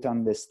a good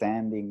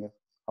understanding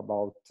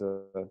about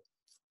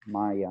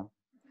Maya.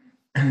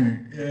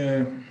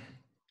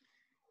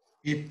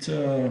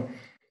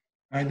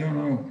 I don't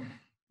know.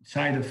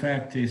 Side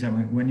effect is, I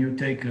mean, when you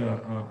take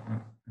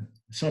a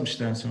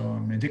substance or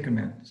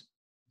medicament,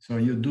 so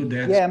you do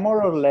that. Yeah,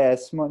 more or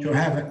less. To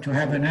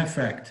have an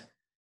effect,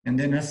 and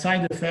then a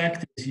side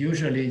effect is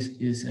usually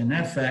is an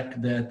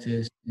effect that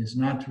is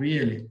not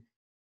really.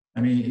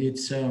 I mean,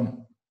 it's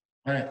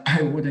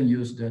I wouldn't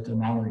use that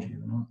analogy,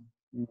 you know.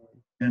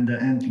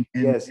 And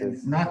yes,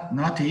 and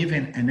not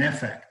even an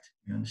effect.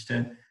 You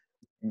understand?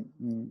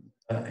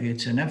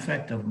 It's an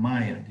effect of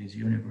Maya, this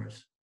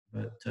universe,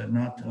 but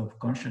not of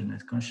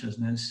consciousness.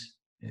 Consciousness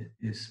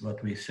is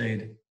what we say,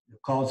 the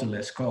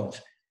causeless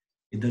cause.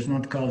 It does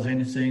not cause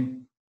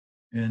anything,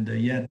 and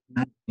yet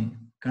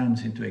nothing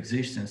comes into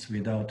existence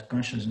without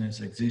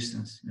consciousness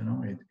existence. You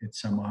know, it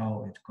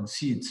somehow it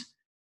concedes,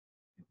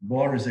 it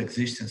borders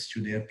existence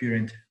to the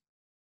apparent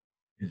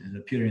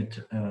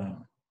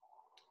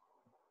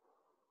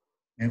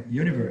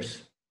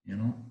universe. You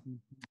know,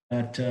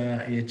 but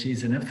it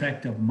is an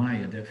effect of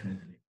Maya,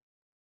 definitely.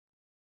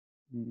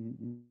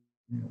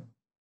 Yeah.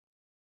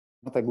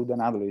 Not a good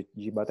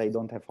analogy, but I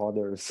don't have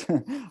others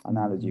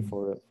analogy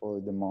for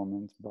the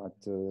moment. But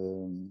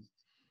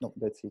no,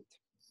 that's it.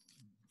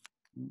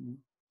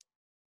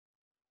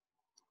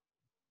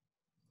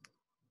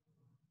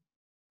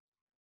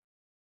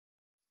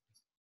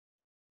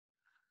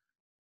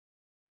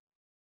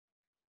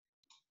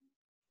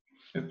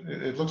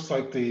 It looks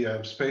like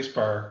the space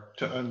bar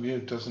to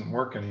unmute doesn't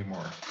work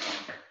anymore.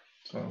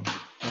 So,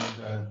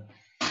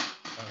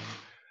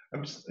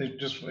 I'm just,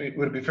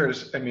 would it be fair to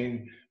say, I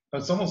mean,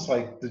 it's almost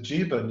like the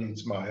jiva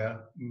needs Maya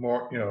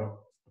more, you know,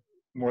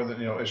 more than,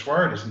 you know,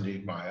 Ishvara doesn't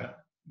need Maya,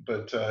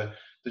 but the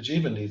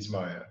jiva needs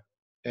Maya.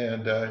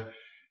 And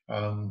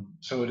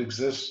so it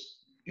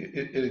exists,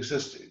 it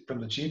exists from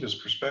the jiva's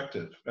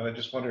perspective. And I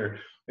just wonder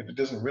if it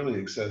doesn't really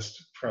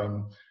exist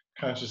from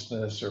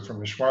consciousness or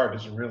from Ishvara,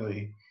 doesn't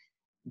really,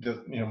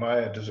 you know,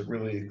 Maya doesn't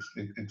really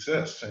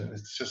exist. And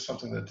it's just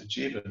something that the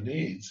jiva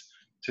needs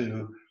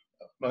to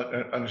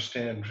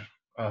understand,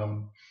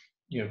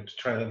 you know, to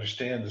try to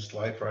understand this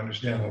life or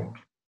understand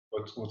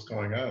what's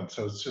going on.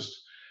 So it's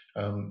just,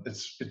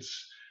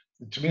 it's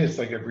to me, it's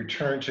like a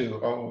return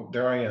to, oh,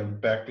 there I am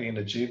back being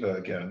a jiva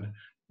again,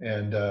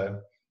 and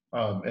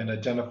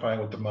identifying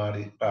with the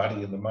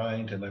body and the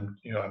mind, and I'm,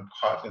 you know, I'm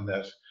caught in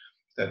that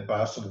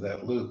vasana,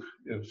 that loop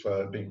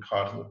of being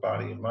caught in the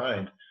body and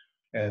mind,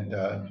 and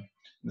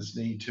this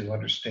need to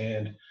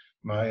understand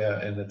Maya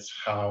and its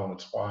how and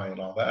its why and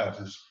all that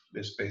is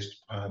based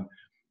upon,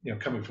 you know,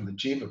 coming from the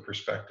jiva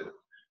perspective.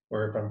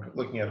 Or if I'm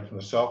looking at it from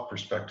the self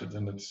perspective,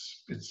 then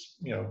it's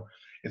you know,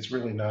 it's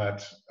really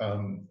not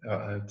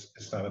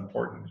it's not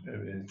important.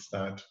 It's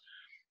not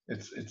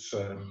it's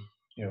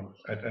you know,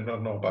 I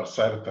don't know about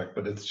side effect,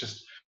 but it's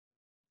just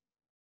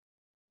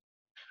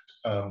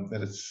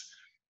that it's,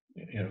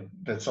 you know,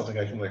 that's something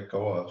I can let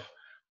go of.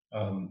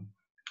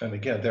 And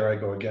again, there I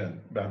go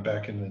again. I'm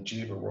back in the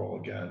jiva role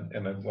again,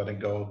 and I'm letting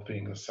go of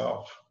being the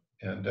self.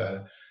 And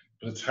but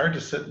it's hard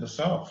to sit in the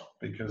self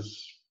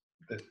because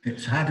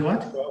it's hard to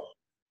what?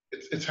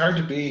 It's hard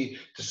to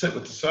sit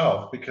with the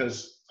self,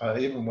 because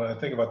even when I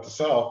think about the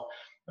self,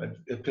 I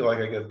feel like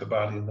I get the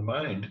body and the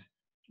mind,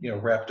 you know,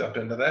 wrapped up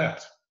into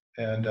that.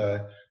 And you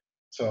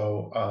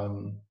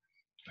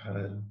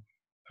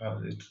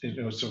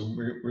know, so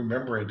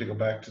remembering to go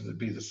back to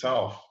be the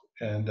self,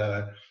 and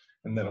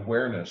then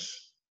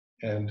awareness.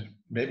 And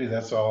maybe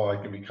that's all I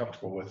can be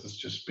comfortable with, is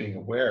just being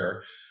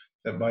aware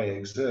that Maya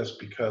exists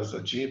because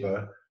a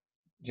jiva,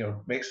 you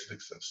know, makes it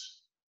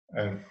exist.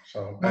 And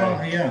so,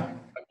 well, yeah,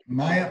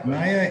 Maya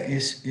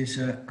is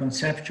a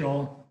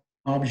conceptual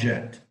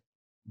object.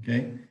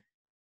 Okay,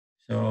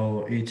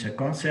 so it's a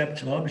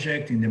conceptual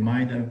object in the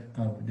mind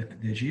of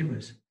the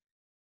jivas.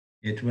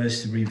 It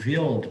was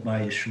revealed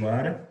by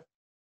Ishvara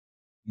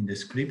in the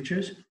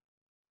scriptures,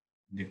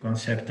 the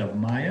concept of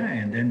Maya,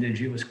 and then the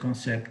jivas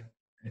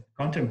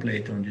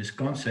contemplate on this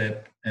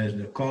concept as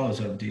the cause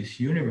of this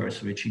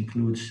universe, which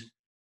includes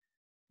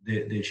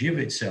the jiva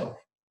itself.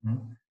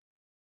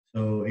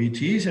 So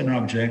it is an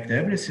object.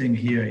 Everything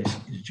here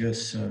is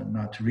just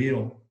not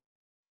real.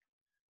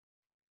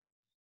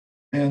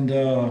 And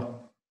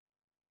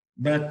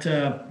but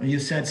you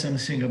said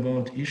something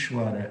about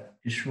Ishvara.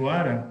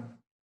 Ishvara,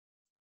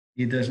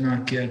 he does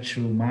not care to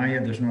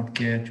Maya, does not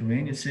care to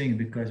anything,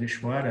 because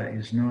Ishvara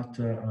is not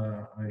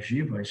a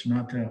jiva, it's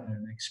not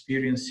an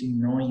experiencing,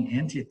 knowing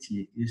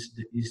entity. Is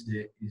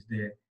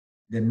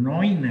the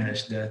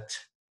knowingness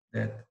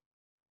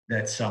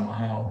that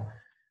somehow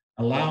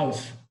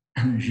allows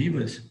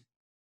jivas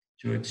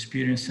to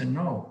experience and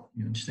know.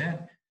 You understand?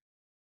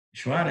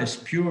 Ishvara is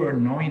pure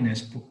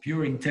knowingness,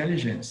 pure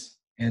intelligence,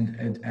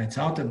 and it's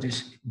out of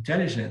this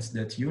intelligence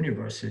that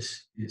universe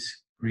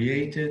is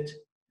created,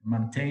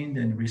 maintained,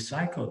 and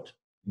recycled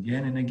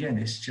again and again.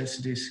 It's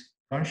just this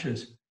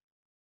conscious,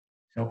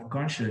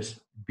 self-conscious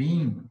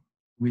being,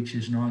 which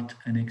is not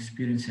an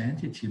experienced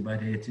entity,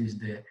 but it is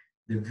the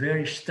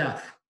very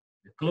stuff,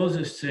 the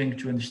closest thing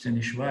to understand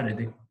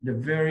Ishvara, the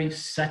very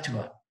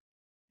sattva,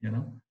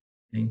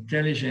 the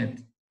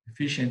intelligent,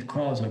 efficient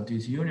cause of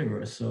this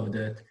universe, so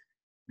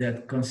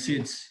that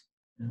consists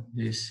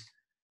this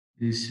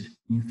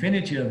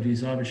infinity of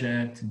these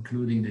objects,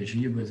 including the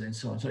jivas and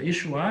so on. So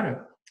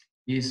Ishvara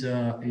is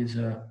a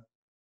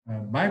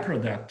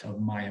byproduct of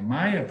Maya.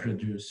 Maya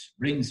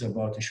brings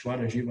about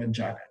Ishvara, Jiva, and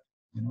Jagat.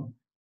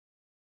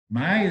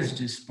 Maya is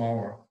this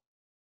power.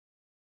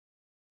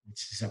 It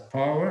is a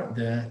power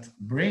that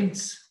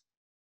brings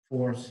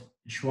forth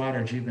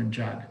Ishvara, Jiva, and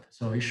Jagat.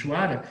 So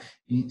Ishvara,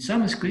 in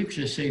some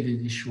scriptures say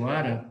that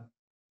Ishvara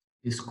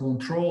is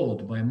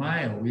controlled by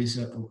Maya,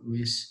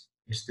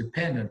 is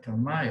dependent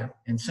on Maya.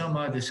 And some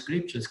other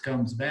scriptures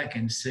comes back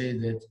and say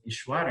that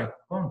Ishvara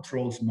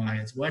controls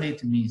Maya. What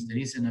it means, there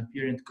is an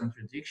apparent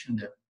contradiction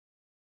there.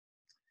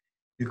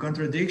 The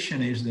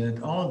contradiction is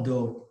that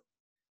although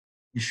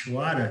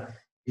Ishvara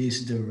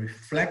is the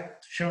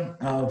reflection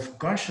of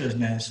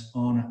consciousness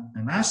on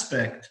an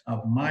aspect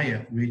of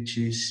Maya, which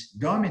is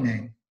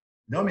dominated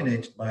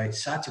by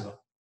Sattva.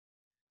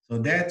 So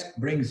that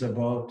brings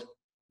about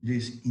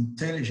this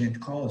intelligent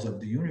cause of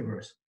the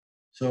universe.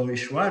 So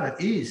Ishvara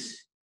is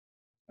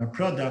a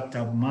product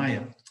of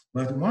Maya.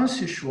 But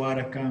once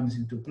Ishvara comes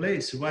into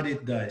place, what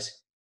it does,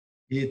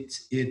 it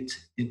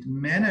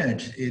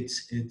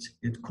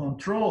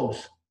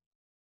controls,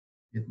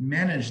 it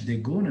manages the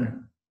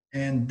guna,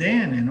 and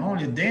then and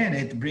only then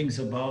it brings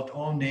about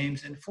all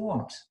names and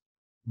forms,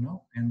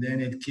 and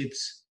then it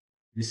keeps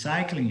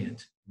recycling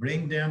it,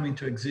 bring them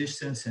into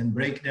existence and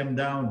break them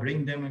down,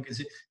 bring them into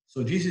existence.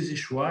 So this is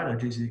Ishvara,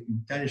 this is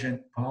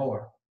intelligent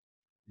power,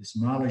 this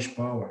knowledge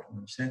power, you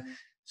understand?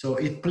 So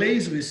it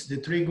plays with the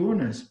three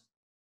gunas.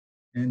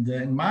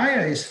 And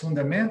Maya is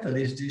fundamental,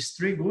 is these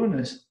three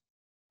gunas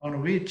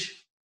on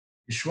which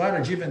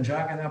Ishvara, Jiva, and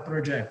Jagat are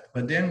project.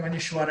 But then when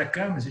Ishvara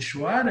comes,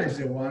 Ishvara is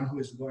the one who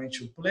is going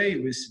to play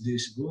with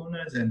these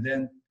gunas and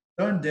then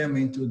turn them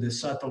into the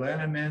subtle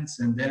elements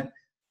and then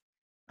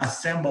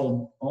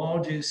assemble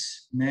all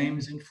these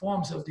names and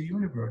forms of the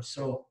universe.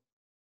 So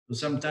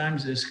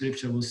sometimes the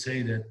scripture will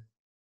say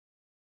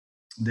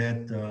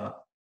that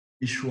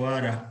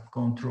Ishvara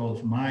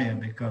controls Maya,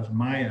 because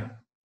Maya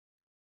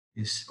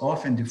is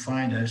often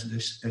defined as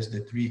the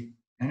three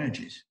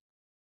energies,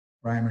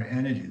 primary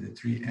energy. The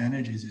three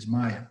energies is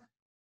Maya,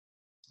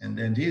 and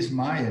then this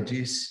Maya,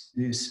 this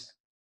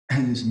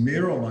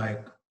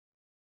mirror-like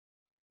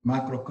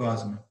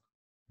macrocosm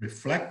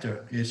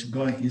reflector is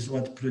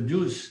what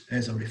produces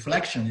as a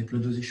reflection. It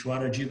produces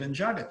Ishvara, Jiva, and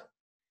Jagat.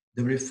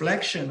 The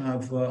reflection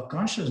of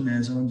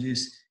consciousness on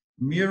this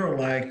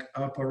mirror-like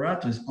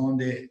apparatus on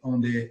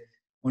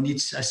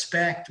its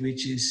aspect,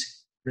 which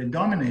is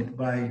predominated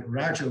by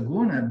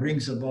Rajoguna,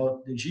 brings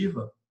about the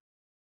Jiva.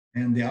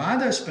 And the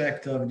other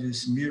aspect of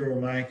this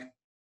mirror-like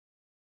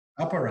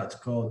apparatus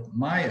called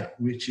Maya,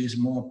 which is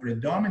more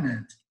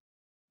predominant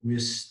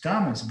with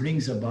tamas,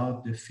 brings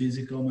about the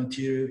physical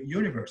material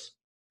universe.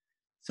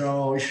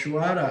 So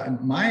Ishvara and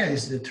Maya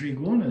is the three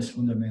gunas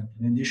fundamental,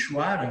 and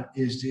Ishvara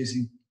is this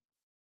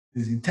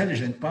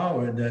intelligent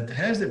power that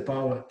has the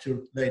power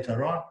to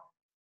later on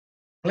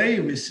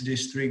play with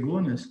these three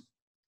gunas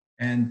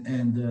and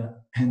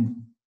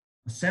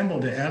assemble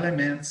the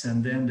elements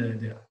and then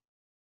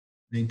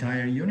the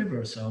entire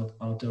universe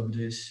out of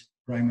these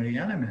primary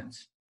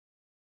elements.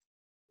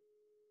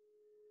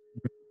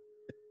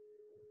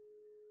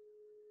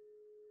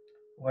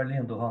 Oi,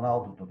 Lindo,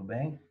 Ronaldo, tudo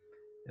bem?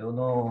 Eu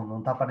não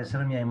está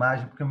aparecendo a minha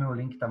imagem porque o meu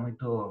link está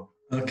muito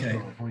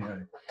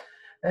ruim.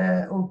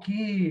 O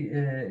que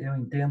eu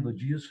entendo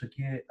disso é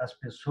que as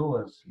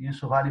pessoas, e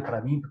isso vale para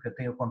mim porque eu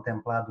tenho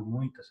contemplado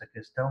muito essa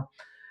questão,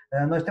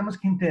 nós temos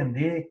que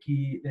entender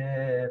que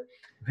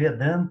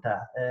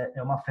Vedanta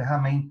é uma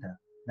ferramenta,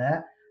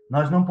 né?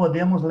 Nós não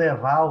podemos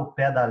levar ao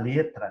pé da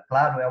letra,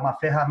 claro, é uma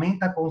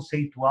ferramenta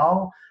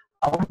conceitual,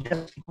 onde,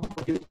 assim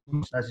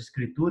como nas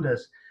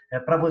escrituras,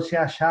 para você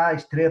achar a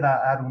estrela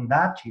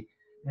Arundhati,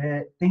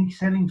 tem que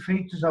serem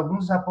feitos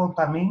alguns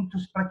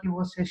apontamentos para que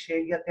você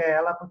chegue até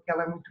ela, porque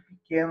ela é muito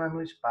pequena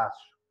no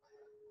espaço.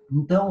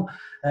 Então,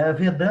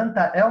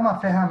 Vedanta é uma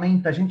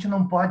ferramenta, a gente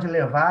não pode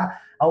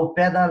levar ao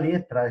pé da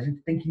letra, a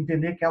gente tem que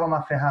entender que ela é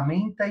uma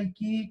ferramenta e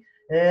que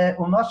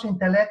o nosso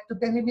intelecto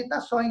tem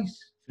limitações.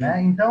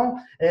 Né? Então,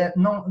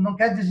 não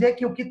quer dizer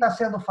que o que está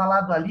sendo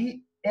falado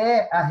ali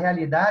é a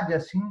realidade,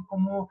 assim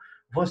como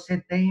você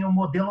tem o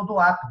modelo do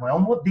átomo, é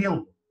um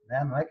modelo,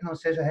 né? Não é que não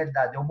seja a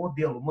realidade, é o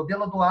modelo. O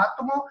modelo do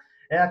átomo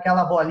é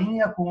aquela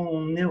bolinha com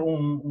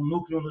um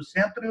núcleo no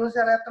centro e os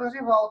elétrons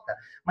em volta.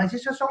 Mas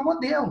isso é só um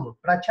modelo,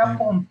 para te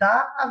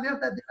apontar a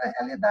verdadeira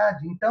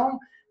realidade. Então,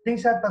 tem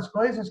certas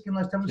coisas que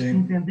nós temos que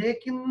entender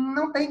que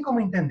não tem como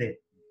entender.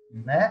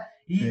 Né?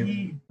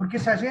 Porque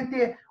se a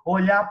gente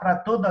olhar para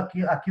todo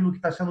aquilo que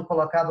está sendo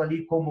colocado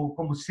ali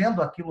como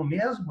sendo aquilo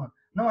mesmo,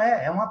 não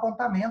é um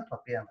apontamento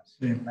apenas.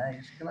 Né?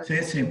 Isso que nós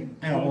temos que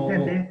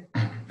entender.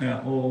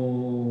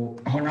 O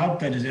Ronaldo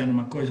está dizendo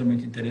uma coisa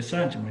muito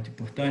interessante, muito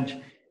importante,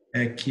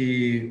 é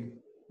que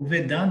o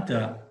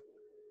Vedanta...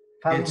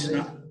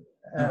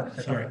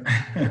 sorry.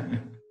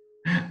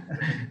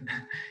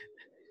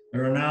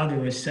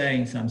 Ronaldo was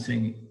saying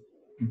something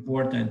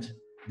important,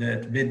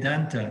 that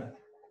Vedanta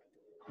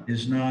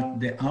is not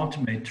the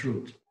ultimate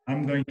truth.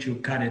 I'm going to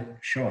cut it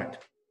short.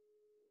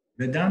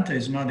 Vedanta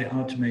is not the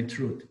ultimate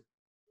truth.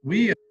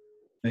 We are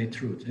the ultimate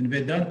truth, and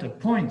Vedanta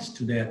points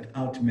to that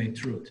ultimate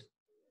truth.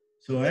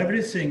 So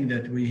everything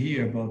that we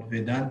hear about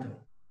Vedanta,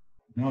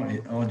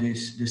 all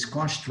these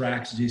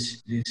constructs,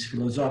 these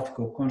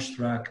philosophical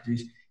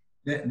constructs,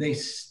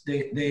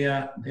 they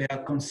are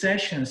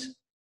concessions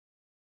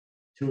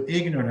to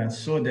ignorance,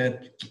 so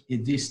that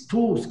these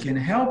tools can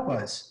help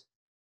us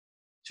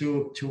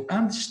to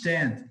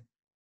understand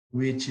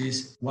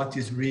what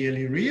is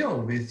really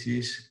real, which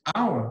is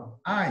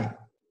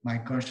my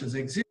conscious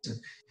existence.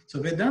 So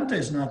Vedanta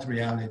is not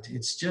reality.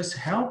 It just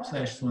helps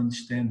us to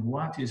understand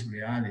what is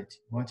reality,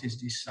 what is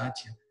this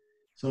Satya.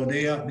 So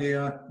they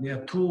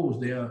are tools.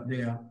 They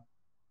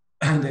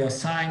are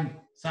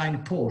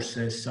signposts,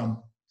 as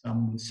some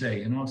would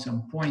say.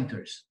 Some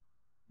pointers.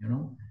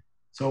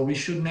 So we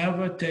should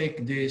never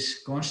take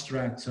these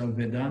constructs of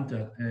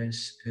Vedanta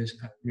as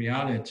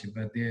reality,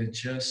 but they're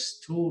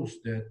just tools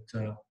that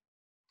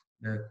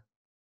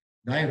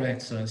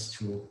directs us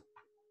to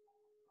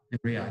the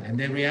reality. And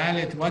the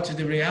reality, what's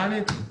the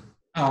reality?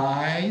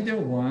 I, the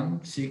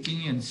one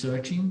seeking and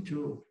searching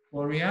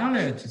for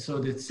reality. So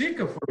the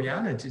seeker for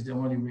reality is the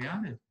only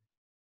reality.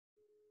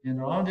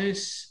 And all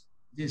these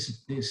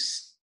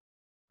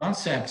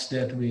concepts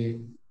that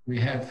we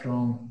have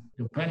from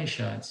the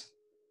Upanishads,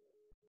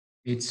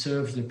 it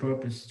serves the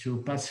purpose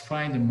to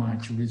pacify the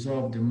mind, to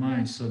resolve the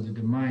mind, so that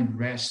the mind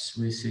rests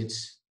with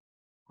its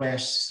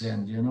questions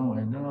and,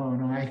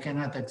 no, I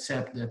cannot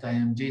accept that I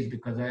am this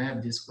because I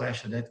have this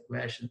question, that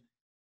question.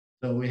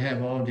 So we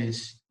have all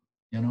this,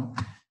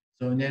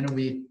 So then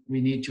we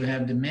need to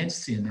have the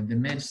medicine, and the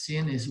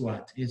medicine is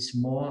what? It's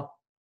more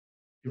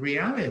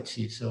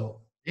reality.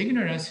 So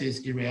ignorance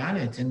is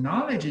irreality, and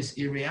knowledge is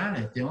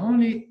irreality. The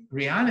only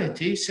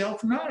reality is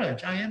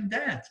self-knowledge. I am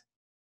that.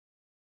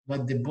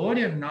 But the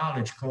body of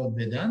knowledge called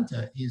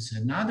Vedanta is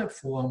another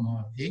form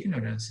of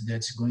ignorance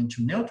that's going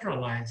to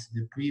neutralize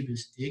the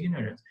previous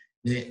ignorance.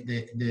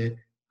 The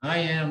I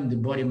am the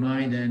body,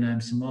 mind, and I'm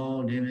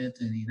small,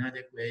 limited, and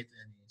inadequate,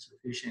 and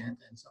insufficient,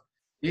 and so on.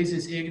 This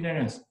is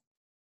ignorance.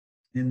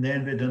 And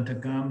then Vedanta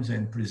comes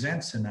and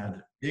presents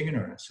another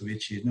ignorance,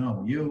 which is,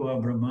 no, you are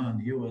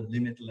Brahman, you are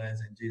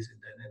limitless, and this and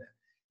that, and that.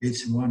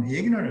 It's one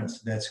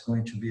ignorance that's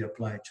going to be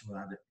applied to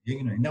other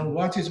ignorance. Now,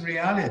 what is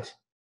reality?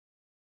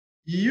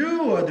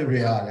 You are the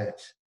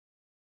reality.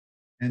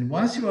 And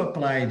once you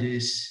apply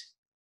this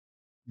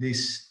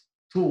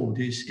tool,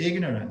 this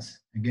ignorance,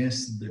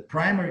 against the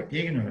primary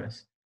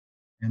ignorance,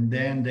 and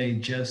then they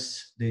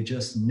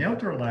just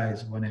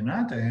neutralize one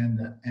another,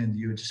 and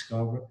you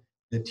discover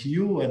that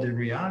you are the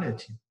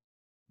reality.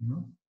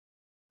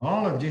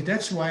 All of this.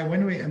 That's why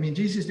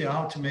this is the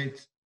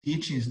ultimate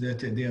teachings, that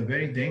they are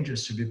very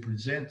dangerous to be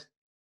presented.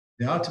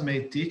 The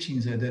ultimate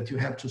teachings are that you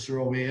have to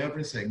throw away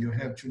everything. You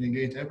have to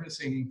negate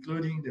everything,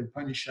 including the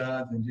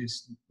Upanishad, and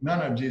this.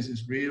 None of this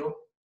is real.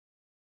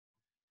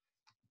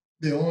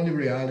 The only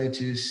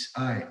reality is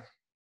I.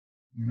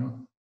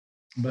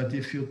 But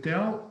if you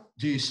tell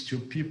this to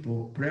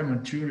people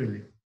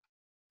prematurely,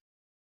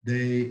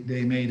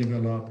 they may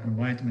develop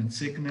enlightenment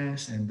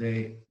sickness, and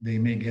they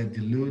may get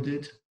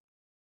deluded.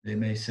 They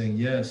may say,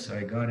 yes,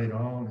 I got it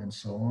all, and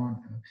so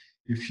on.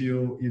 If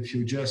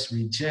you just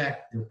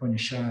reject the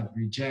Upanishad,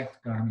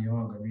 reject Karma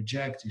Yoga,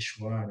 reject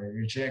Ishvara,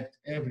 reject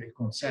every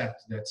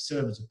concept that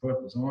serves the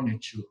purpose only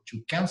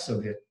to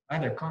cancel the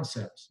other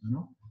concepts,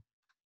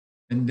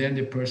 and then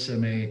the person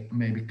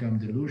may become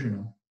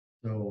delusional.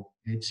 So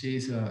it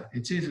is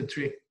a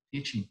trick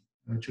teaching,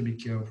 to be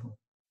careful.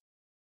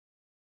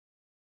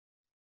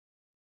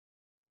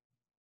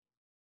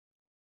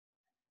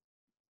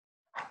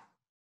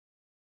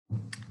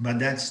 But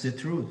that's the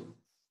truth.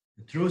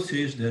 The truth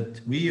is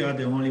that we are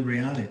the only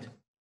reality.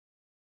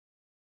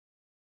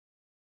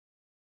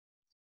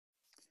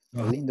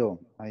 Lindo,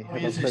 I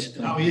have a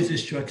question. How easy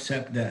is to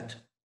accept that?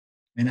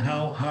 And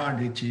how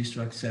hard it is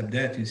to accept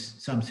that is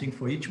something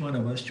for each one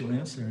of us to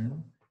answer. You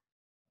know?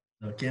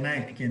 So can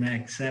I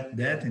accept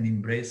that and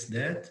embrace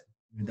that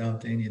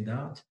without any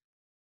doubt?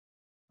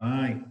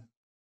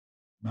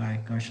 My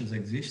conscious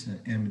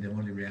existence am the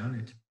only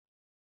reality.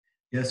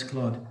 Yes,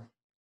 Claude.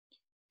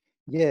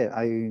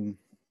 Yeah,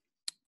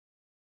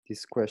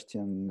 this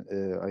question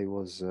I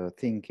was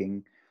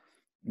thinking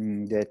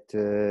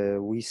that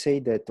we say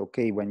that,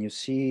 okay, when you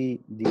see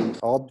the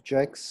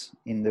objects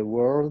in the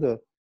world,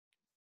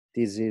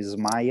 this is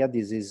Maya,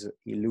 this is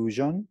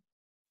illusion.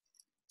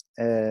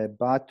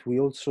 But we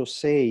also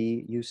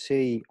say, you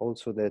say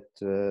also that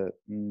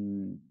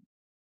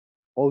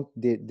all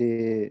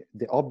the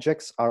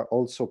objects are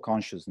also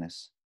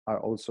consciousness,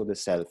 are also the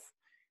self.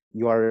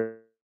 You are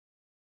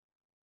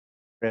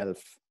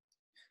self.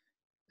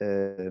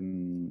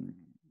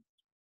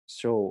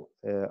 So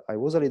I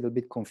was a little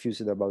bit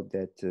confused about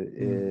that.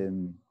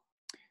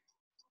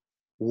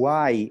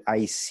 Why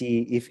I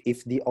see,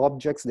 if the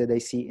objects that I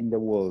see in the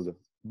world,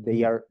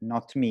 they are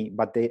not me,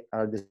 but they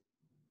are the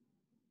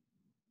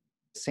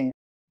same.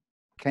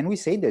 Can we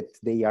say that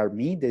they are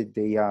me, that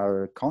they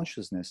are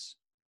consciousness?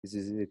 Is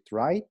it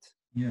right?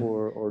 Yeah.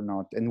 Or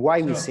not? And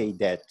why we say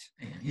that?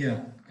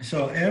 Yeah.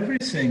 So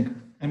everything,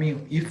 I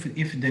mean,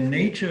 if the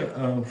nature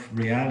of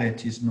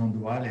reality is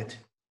non-duality,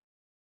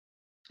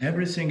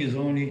 everything is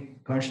only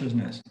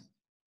consciousness,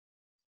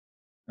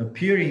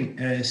 appearing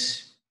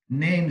as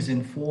names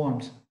and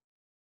forms,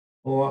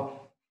 or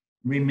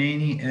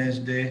remaining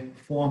as the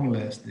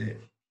formless, the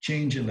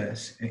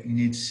changeless in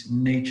its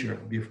nature,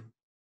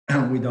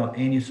 without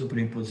any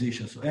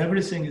superimposition. So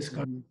everything is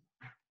consciousness.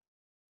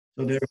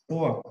 So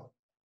therefore,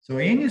 so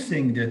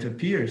anything that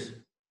appears,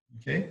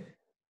 okay,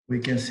 we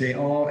can say,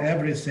 oh,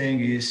 everything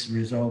is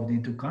resolved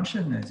into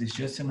consciousness. It's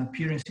just an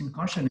appearance in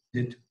consciousness.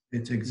 It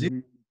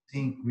exists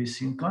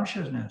within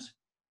consciousness.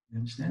 You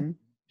understand?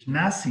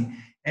 Nothing.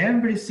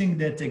 Everything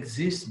that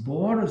exists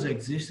borrows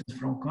existence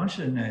from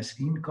consciousness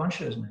in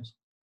consciousness.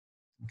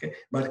 Okay,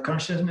 but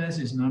consciousness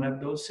is none of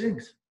those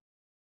things.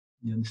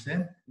 You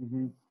understand?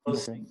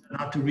 Those things are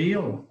not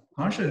real.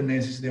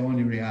 Consciousness is the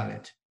only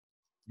reality.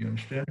 You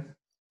understand?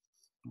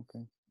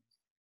 Okay.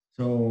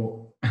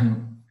 So,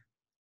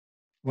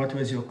 what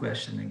was your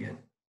question again?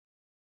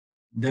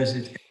 Does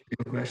it answer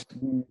your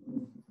question?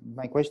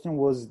 My question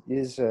was: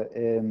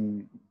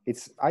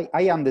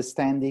 I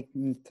understand it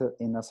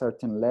in a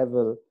certain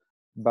level,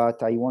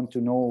 but I want to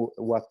know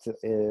what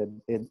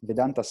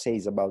Vedanta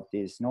says about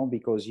this. No,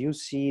 because you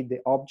see the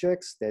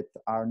objects that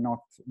are not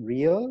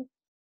real,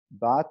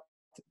 but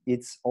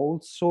it's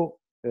also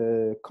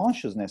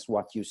consciousness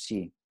what you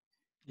see.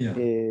 Yeah.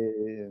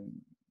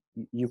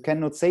 You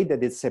cannot say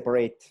that it's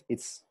separate.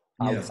 It's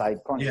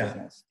outside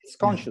consciousness. It's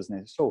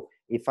consciousness. So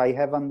if I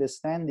have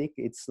understanding,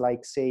 it's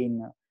like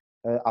saying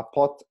a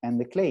pot and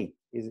the clay.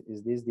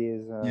 Is this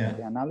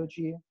the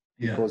analogy?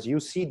 Because you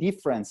see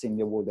difference in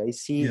the world. I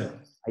see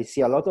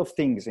a lot of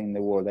things in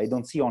the world. I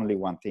don't see only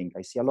one thing.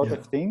 I see a lot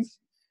of things,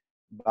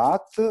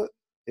 but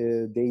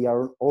they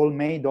are all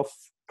made of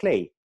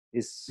clay.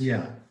 It's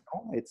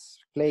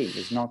clay.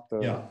 It's not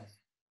a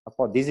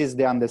pot. This is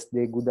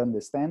the good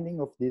understanding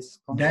of this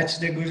concept? That's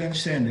the good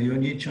understanding. You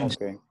need to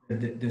understand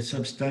the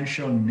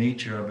substantial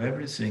nature of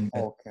everything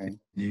in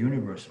the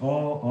universe.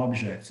 All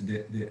objects,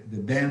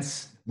 the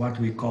dense, what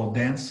we call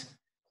dense,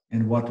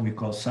 and what we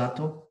call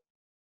subtle,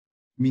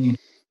 meaning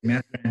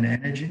matter and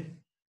energy.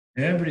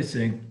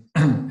 Everything,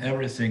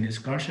 everything is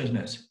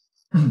consciousness.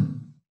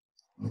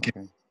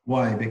 Okay.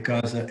 Why?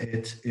 Because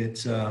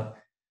it's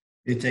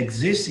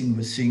existing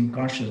within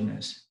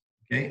consciousness.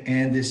 Okay,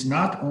 and it's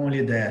not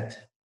only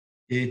that.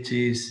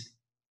 Its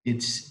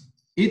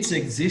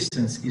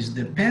existence is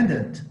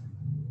dependable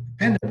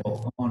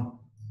on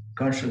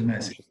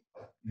consciousness.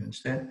 You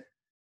understand?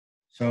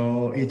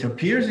 So it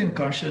appears in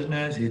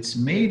consciousness, it's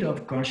made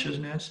of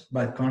consciousness,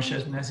 but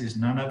consciousness is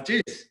none of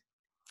this.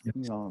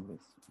 None of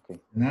this. Okay.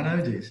 None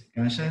of this.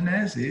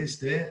 Consciousness is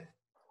the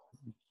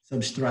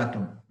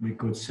substratum, we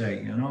could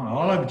say. You know,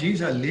 all of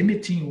these are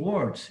limiting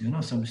words. You know,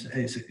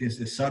 is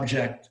the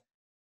subject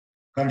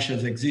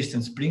conscious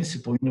existence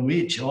principle in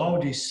which all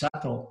these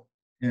subtle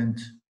and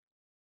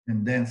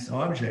dense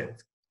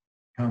objects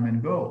come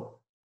and go.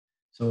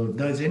 So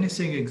does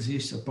anything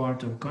exist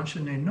apart of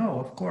consciousness? No,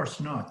 of course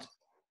not.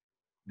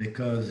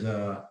 Because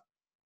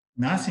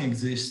nothing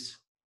exists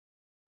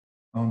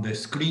on the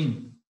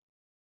screen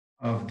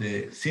of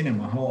the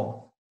cinema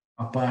hall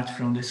apart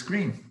from the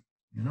screen.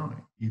 You know,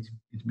 it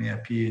may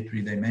appear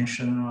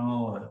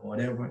three-dimensional or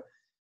whatever,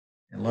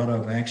 a lot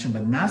of action,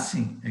 but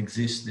nothing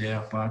exists there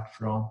apart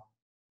from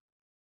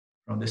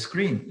the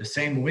screen. The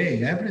same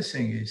way,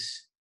 everything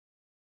is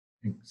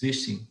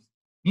existing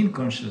in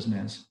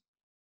consciousness,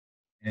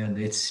 and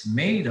it's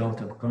made out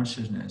of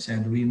consciousness.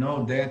 And we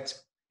know that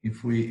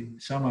if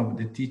some of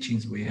the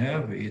teachings we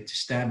have, it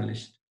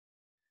established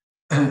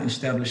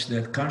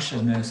that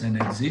consciousness and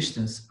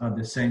existence are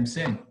the same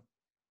thing,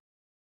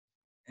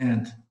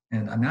 and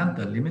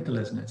ananta,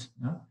 limitlessness.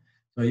 No?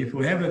 So if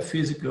we have a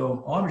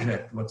physical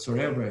object,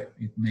 whatsoever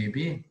it may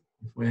be,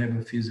 if we have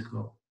a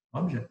physical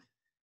object,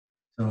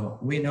 So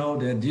we know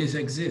that this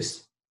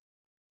exists.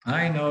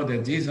 I know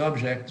that this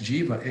object,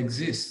 jiva,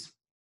 exists.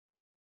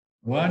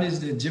 What is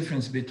the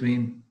difference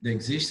between the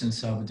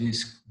existence of this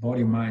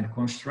body-mind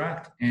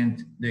construct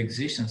and the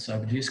existence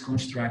of this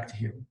construct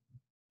here?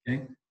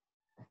 Okay?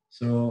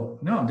 So,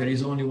 no, there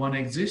is only one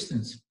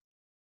existence.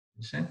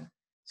 You see?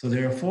 So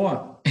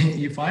therefore,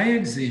 if I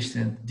exist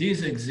and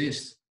this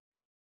exists,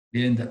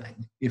 and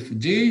if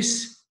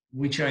this,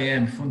 which I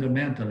am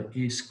fundamentally,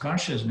 is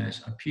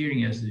consciousness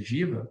appearing as the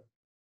jiva,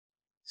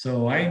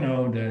 so I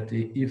know that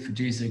if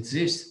this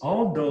exists,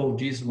 although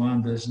this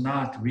one does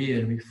not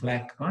really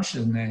reflect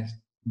consciousness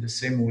in the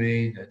same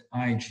way that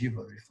I,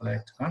 jiva,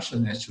 reflect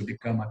consciousness to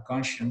become a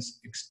conscious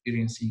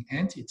experiencing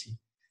entity,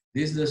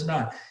 this does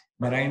not.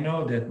 But I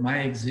know that my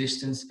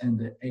existence and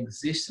the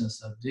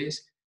existence of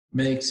this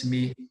makes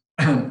me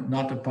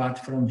not apart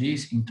from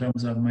this in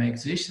terms of my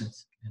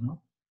existence, you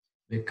know,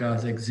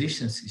 because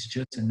existence is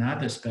just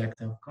another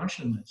aspect of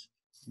consciousness.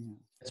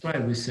 That's why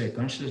we say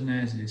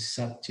consciousness is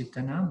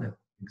Satchitananda,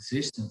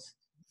 existence,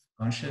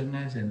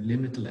 consciousness, and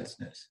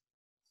limitlessness.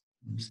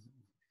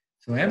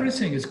 So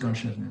everything is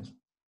consciousness,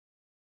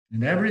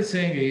 and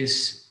everything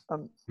is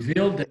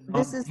revealed and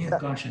not in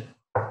consciousness.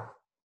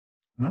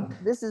 Huh?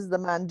 This is the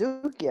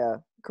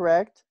Mandukya,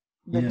 correct?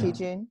 The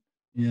teaching?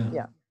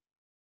 Yeah.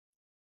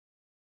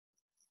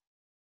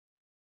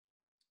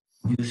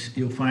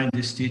 You'll find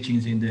these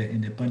teachings in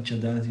the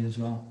Panchadasi as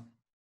well.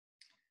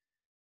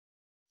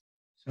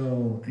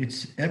 So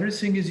it's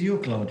everything is you,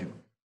 Claudio.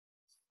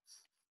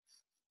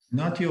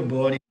 Not your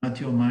body, not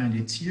your mind,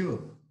 it's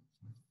you.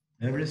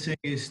 Everything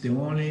is the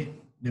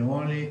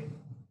only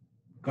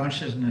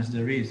consciousness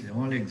there is, the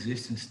only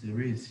existence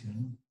there is, you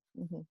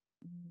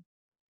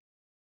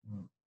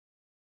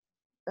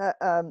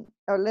know.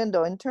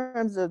 Orlando, in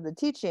terms of the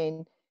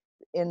teaching,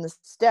 in the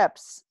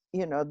steps,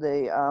 you know,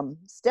 the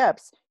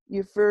steps,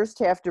 you first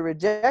have to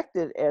reject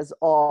it as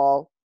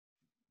all,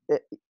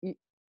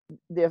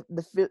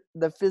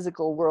 the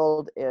physical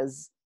world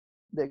as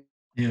the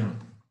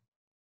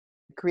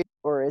creator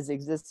or as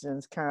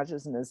existence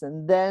consciousness,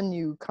 and then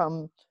you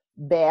come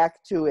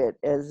back to it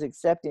as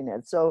accepting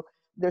it. So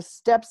there's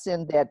steps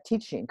in that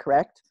teaching,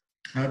 correct?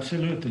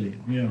 Absolutely,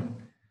 yeah.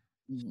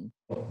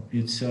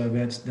 It's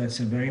that's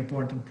a very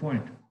important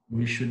point.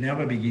 We should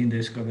never begin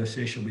this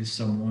conversation with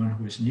someone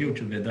who is new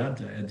to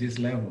Vedanta at this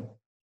level.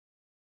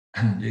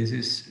 This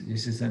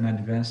is an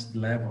advanced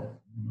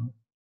level, you know?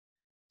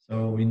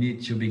 So we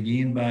need to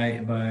begin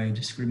by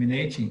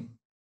discriminating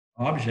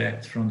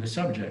objects from the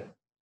subject.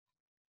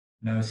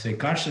 Now, say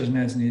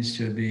consciousness needs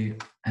to be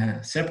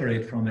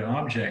separate from the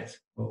object,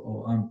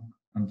 or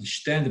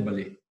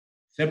understandably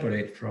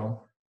separate from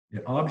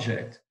the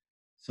object,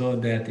 so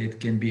that it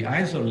can be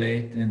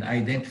isolated and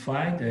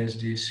identified as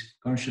this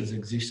conscious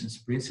existence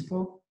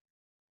principle,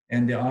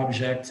 and the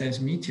object as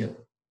mithya.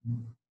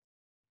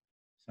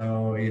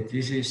 So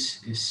this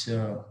is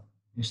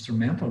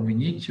instrumental. We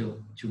need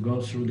to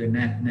go through the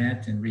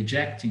net and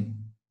rejecting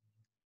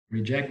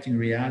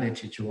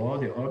reality to all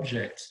the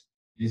objects.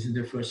 This is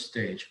the first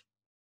stage.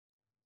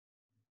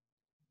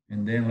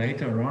 And then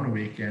later on,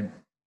 we can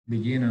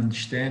begin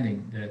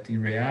understanding that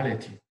in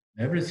reality,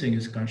 everything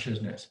is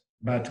consciousness.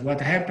 But what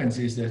happens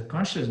is that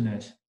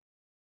consciousness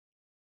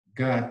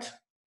got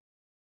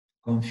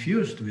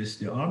confused with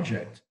the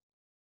object.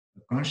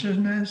 The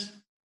consciousness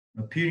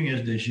appearing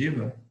as the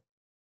jiva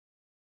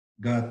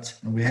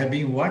we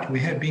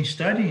have been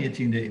studying it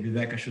in the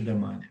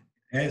Vivekachudamani.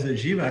 As a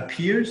jiva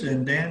appears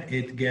and then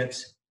it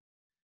gets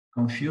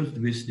confused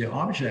with the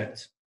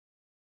objects.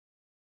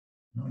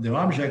 The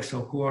objects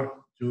occur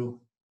to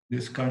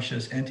this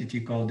conscious entity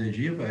called the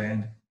jiva,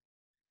 and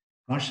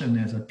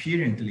consciousness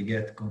apparently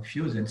get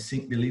confused and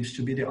believes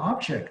to be the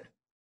object.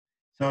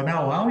 So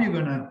now how are you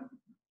gonna,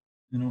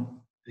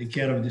 take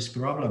care of this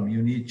problem?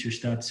 You need to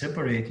start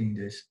separating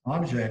this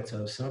object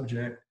or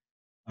subject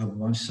of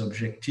one's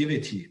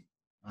subjectivity,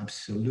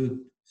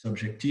 absolute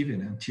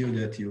subjectivity, until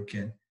that you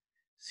can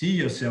see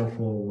yourself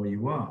for what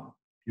you are,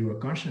 pure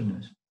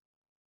consciousness.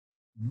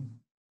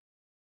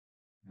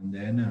 And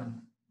then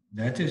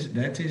that is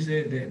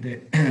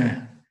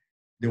the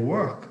the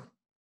work,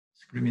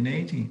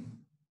 discriminating.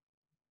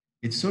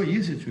 It's so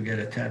easy to get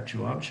attached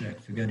to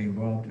object, to get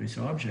involved with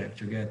object,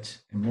 to get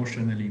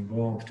emotionally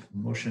involved,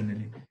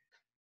 emotionally,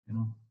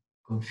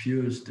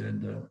 confused,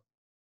 and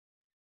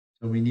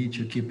so we need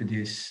to keep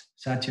this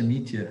satya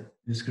mithya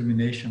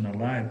discrimination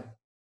alive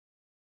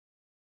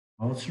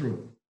all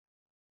through.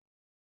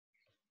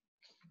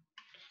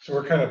 So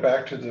we're kind of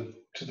back to the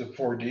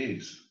 4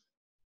 Ds: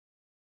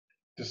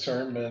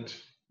 discernment,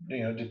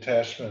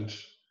 detachment,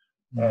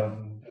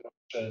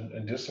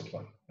 and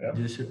discipline. Yeah.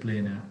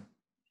 Discipline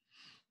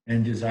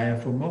and desire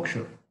for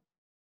moksha.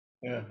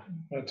 Yeah,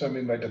 that's what I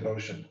mean by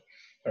devotion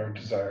or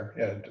desire.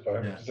 Yeah,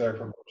 desire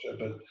for moksha.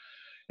 But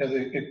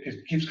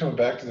it keeps coming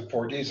back to the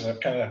 4 Ds, and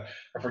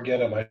I forget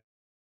them.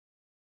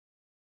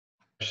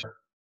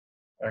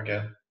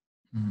 Again.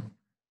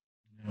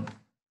 Yeah.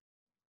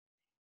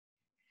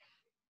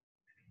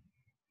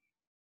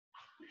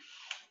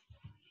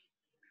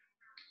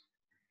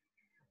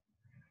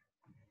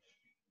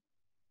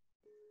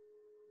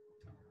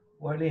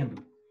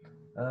 Orlindo,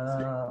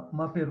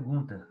 uma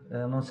pergunta.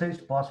 Não sei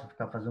se posso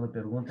ficar fazendo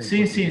pergunta em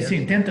Sim, sim, português.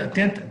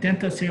 sim.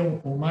 Tenta ser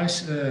o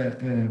mais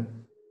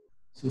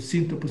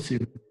sucinto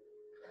possível.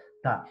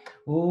 Tá.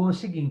 O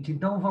seguinte,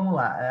 então vamos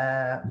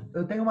lá.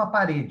 Eu tenho uma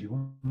parede,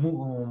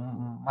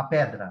 uma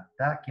pedra,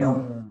 tá? Que é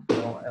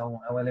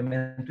um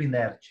elemento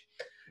inerte.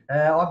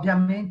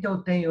 Obviamente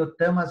eu tenho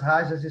tamas,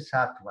 rajas e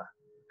sattva,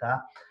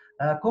 tá?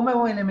 Como é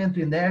um elemento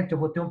inerte, eu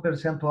vou ter um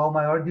percentual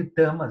maior de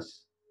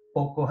tamas,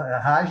 pouco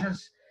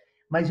rajas,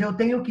 mas eu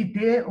tenho que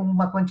ter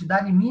uma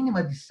quantidade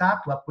mínima de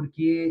sattva,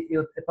 porque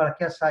para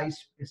que essa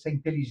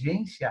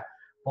inteligência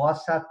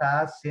possa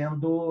estar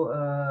sendo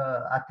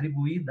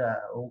atribuída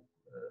ou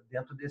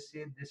dentro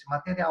desse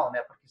material,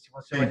 né? Porque se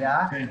você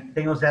olhar,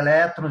 tem os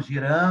elétrons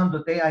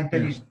girando, tem a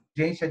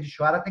inteligência de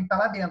Shwara tem que estar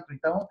lá dentro.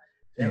 Então,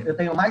 eu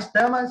tenho mais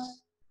tamas,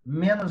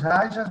 menos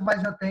rajas,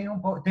 mas eu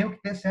tenho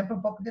que ter sempre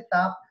um pouco de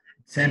tato.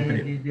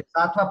 Sempre. De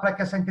tato para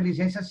que essa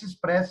inteligência se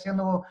expresse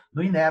no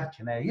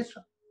inerte, né? É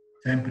isso?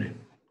 Sempre.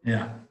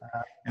 Yeah.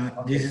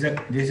 Okay.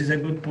 This is a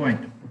good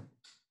point.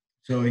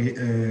 So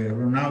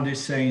Ronaldo is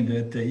saying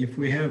that if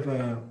we have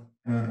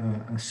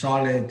a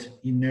solid,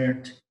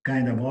 inert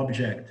kind of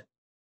object,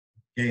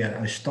 okay,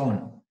 a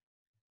stone,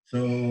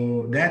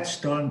 so that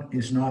stone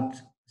is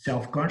not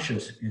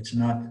self-conscious. It's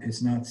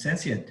not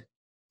sentient.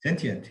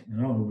 You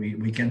know,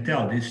 we can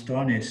tell this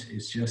stone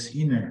is just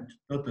inert,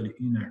 totally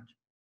inert.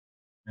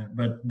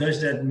 But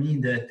does that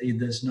mean that it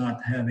does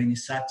not have any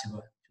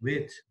sattva to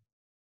it?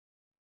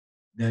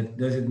 That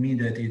doesn't mean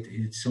that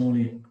it's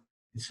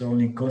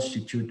only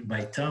constituted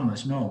by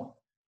tamas. No,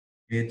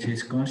 it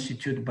is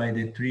constituted by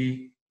the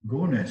three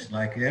gunas.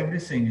 Like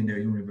everything in the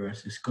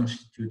universe is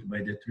constituted by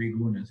the three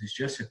gunas. It's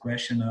just a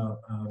question of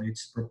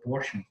its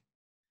proportion.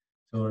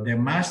 So there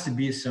must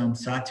be some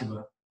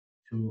sattva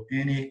to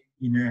any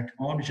inert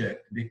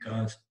object,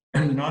 because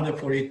in order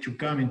for it to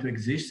come into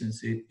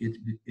existence, it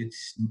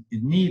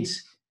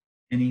needs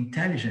an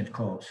intelligent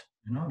cause.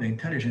 You know, the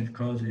intelligent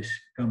cause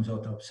comes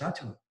out of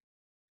sattva.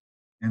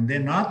 And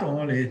then not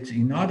only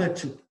in order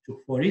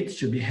for it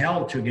to be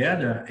held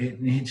together,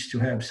 it needs to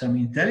have some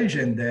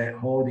intelligence there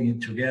holding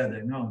it together,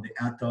 you know, the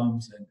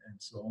atoms and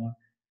so on.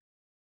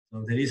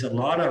 So there is a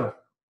lot of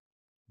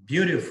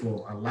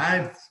beautiful,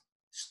 alive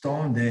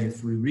stone there.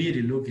 If we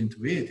really look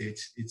into it,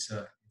 it's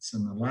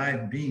an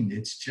alive being.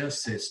 It's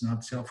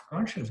not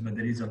self-conscious, but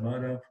there is a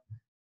lot of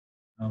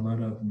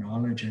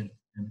knowledge and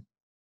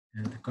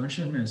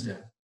consciousness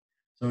there.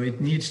 So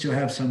it needs to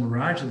have some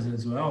rajas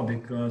as well,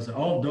 because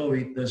although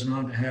it does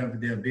not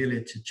have the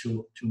ability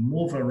to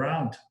move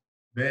around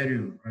very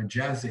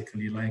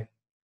rajasically like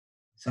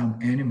some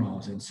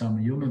animals and some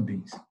human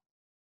beings,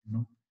 you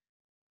know,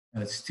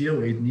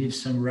 still it needs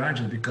some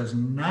rajas, because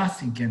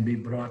nothing can be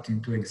brought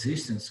into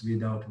existence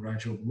without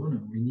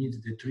rajoguna. We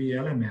need the three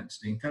elements: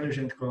 the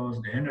intelligent cause,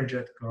 the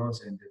energetic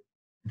cause, and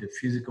the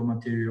physical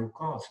material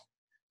cause.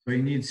 So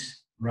it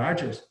needs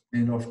rajas,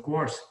 and of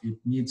course it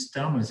needs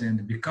tamas,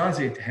 and because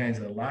it has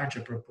a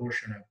larger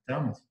proportion of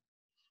tamas,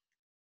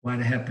 what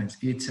happens?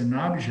 It's an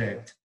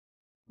object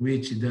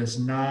which does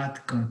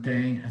not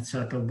contain a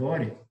subtle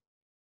body.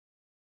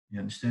 You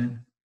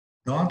understand?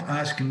 Don't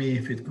ask me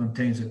if it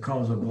contains a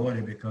causal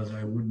body, because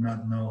I would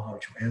not know how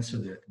to answer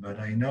that, but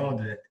I know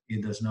that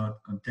it does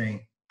not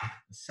contain a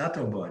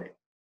subtle body,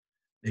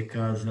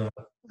 because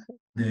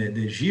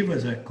the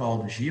jivas are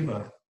called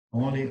jiva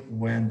only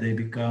when they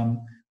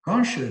become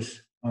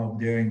conscious of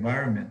their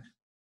environment.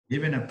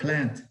 Even a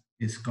plant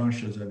is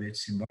conscious of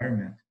its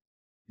environment.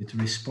 It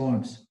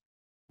responds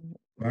to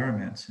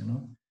environments, you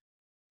know.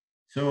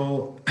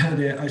 So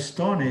a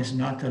stone is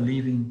not a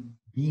living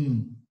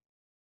being.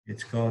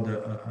 It's called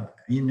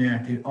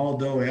inert,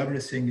 although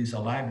everything is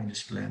alive in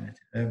this planet,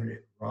 every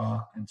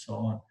rock and so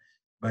on.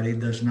 But it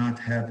does not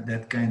have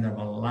that kind of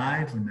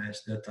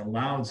aliveness that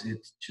allows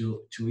it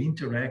to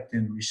interact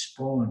and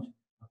respond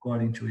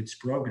according to its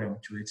program,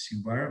 to its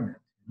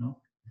environment, you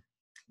know.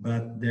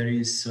 But there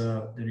is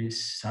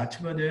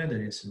sattva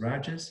there is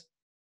rajas,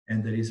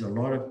 and there is a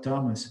lot of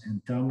tamas,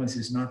 and tamas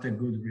is not a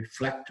good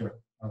reflector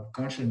of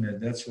consciousness.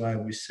 That's why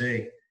we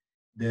say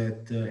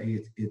that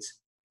it's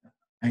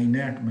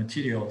inert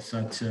material,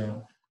 such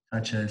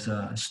as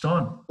a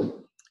stone,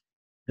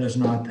 does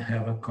not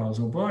have a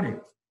causal body.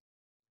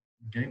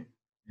 Okay,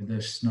 it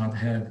does not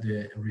have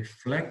the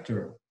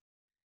reflector.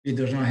 It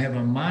does not have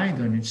a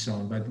mind on its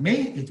own, but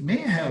it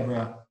may have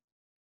a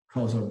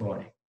causal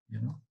body.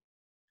 You know,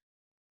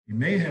 it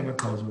may have a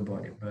causal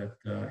body, but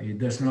it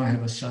does not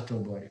have a subtle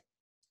body.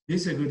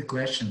 This is a good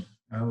question.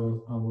 I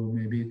will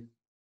maybe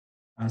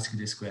ask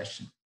this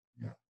question,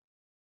 yeah,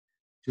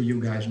 to you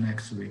guys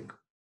next week.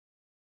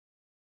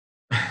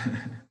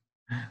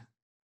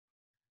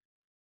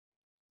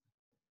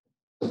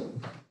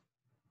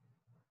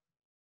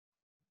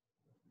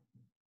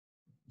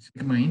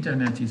 My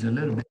internet is a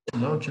little bit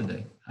slow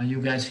today. Are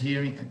you guys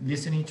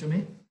listening to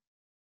me?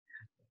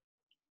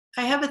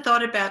 I have a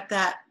thought about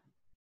that.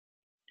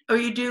 Oh,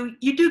 you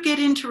do get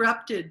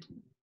interrupted,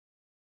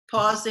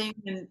 pausing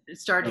and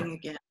starting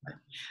again.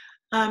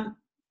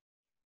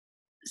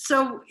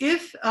 So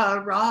if a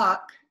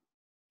rock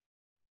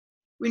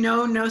we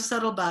know no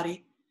subtle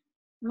body.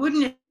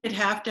 Wouldn't it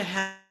have to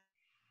have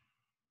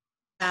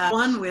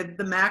one with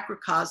the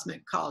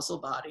macrocosmic causal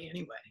body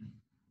anyway?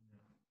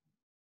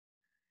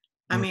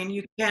 I mean,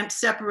 you can't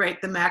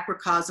separate the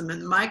macrocosm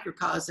and the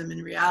microcosm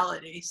in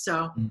reality.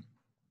 So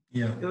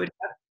yeah, it would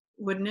have,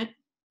 wouldn't it?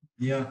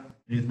 yeah,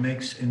 it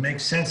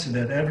makes sense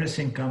that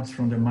everything comes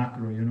from the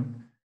macro, you know.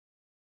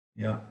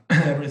 Yeah,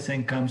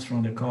 everything comes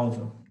from the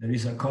causal. There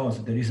is a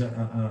cause. There is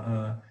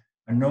a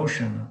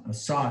notion, a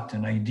thought,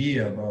 an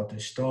idea about a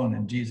stone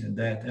and this and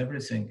that.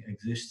 Everything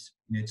exists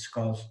in its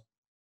cause,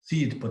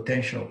 seed,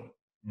 potential,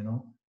 you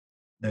know,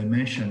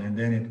 dimension, and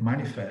then it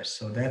manifests.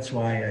 So that's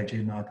why I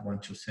did not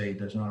want to say it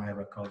does not have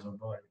a causal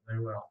body.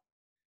 Very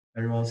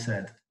well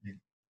said. Yeah.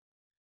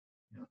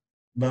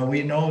 But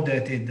we know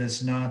that it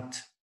does not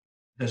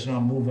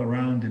move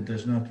around. It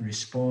does not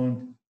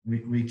respond.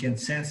 We can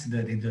sense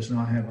that it does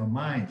not have a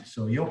mind.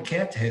 So your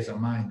cat has a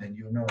mind, and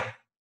you know it.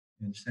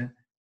 You understand?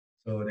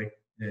 So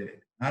the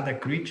other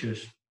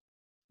creatures,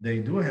 they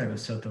do have a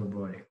subtle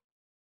body.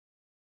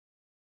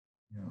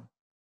 You know,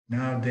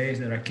 nowadays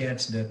there are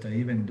cats that are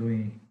even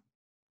doing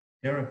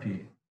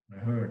therapy. I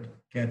heard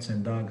cats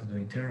and dogs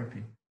doing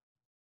therapy.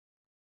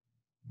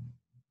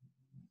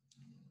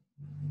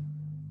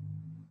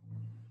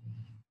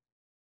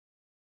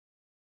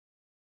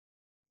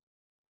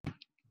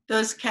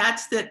 Those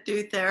cats that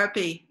do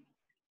therapy,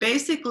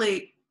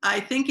 basically, I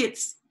think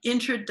it's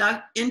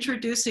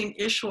introducing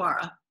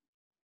Ishwara,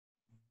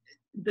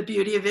 the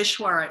beauty of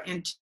Ishwara,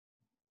 into,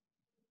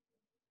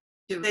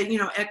 you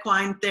know,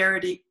 equine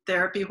therapy,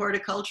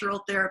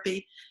 horticultural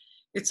therapy.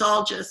 It's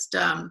all just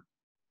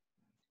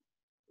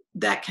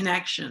that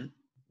connection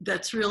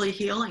that's really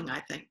healing,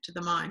 I think, to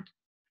the mind.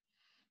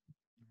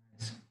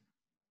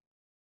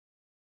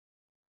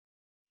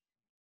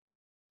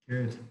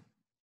 Good.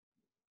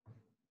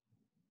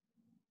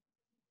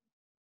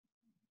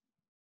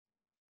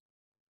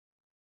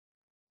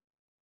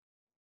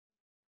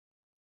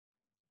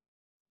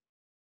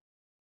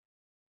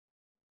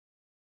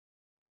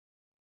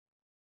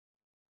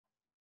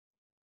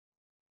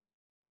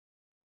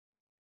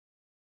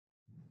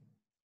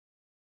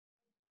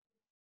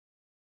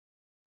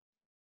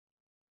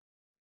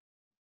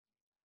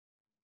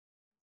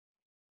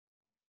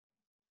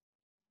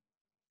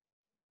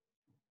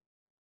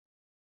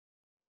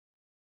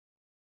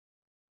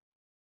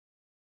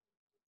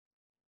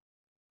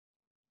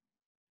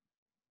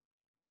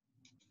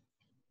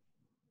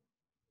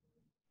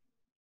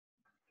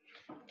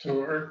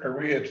 So are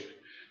we at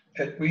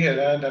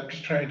end? I'm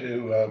just trying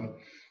to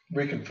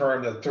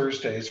reconfirm that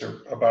Thursdays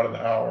are about an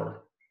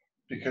hour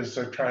because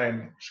I try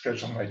and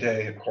schedule my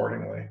day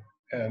accordingly.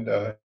 And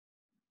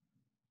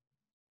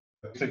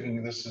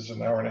thinking this is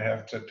an hour and a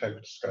half type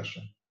of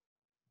discussion.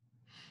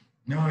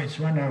 No, it's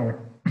 1 hour.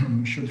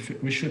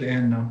 we should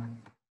end now.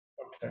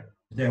 Okay.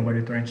 Is that what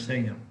you're trying to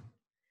say now?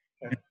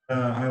 Okay.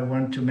 I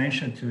want to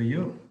mention to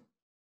you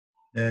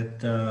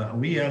that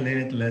we are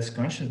limitless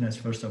consciousness,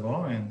 first of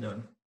all,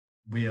 and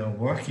we are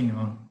working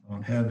on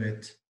have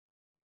it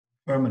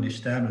firmly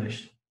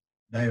established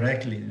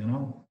directly, you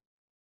know.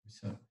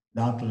 So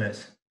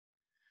doubtless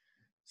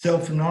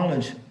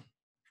self-knowledge,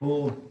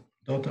 full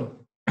total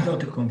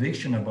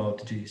conviction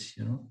about this,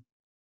 you know.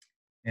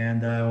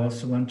 And I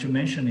also want to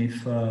mention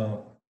if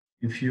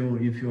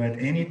you at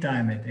any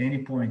time, at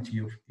any point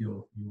you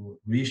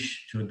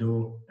wish to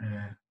do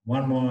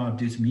one more of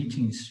these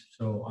meetings,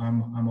 so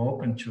I'm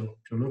open to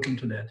look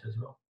into that as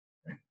well.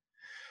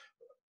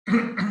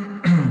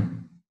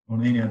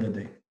 On any other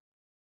day.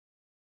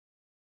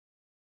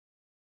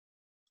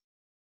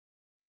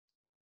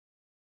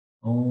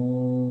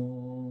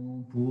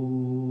 Om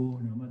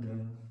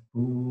Purnamada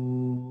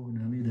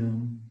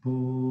Purnamidam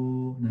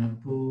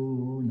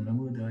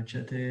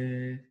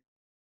Purnamudachyate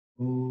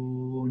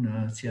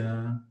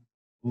Purnasya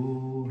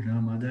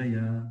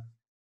Purnamadaya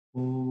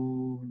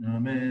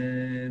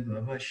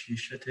Purnameva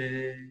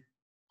Vashishyate.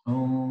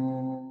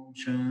 Om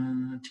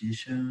Shanti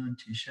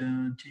Shanti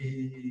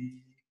Shanti.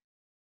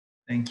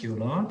 Thank you,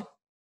 Lord.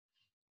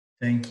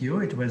 Thank you.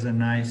 It was a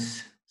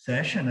nice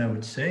session, I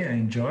would say. I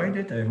enjoyed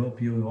it. I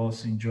hope you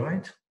also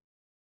enjoyed.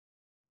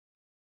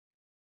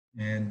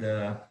 And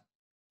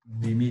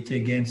we meet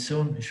again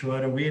soon,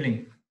 Ishwara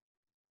willing.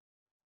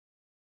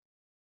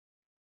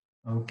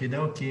 Okie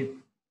dokie.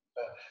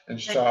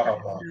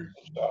 Inshallah.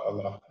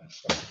 Inshallah.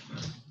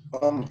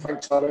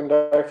 Thanks,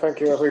 Arvindo. Thank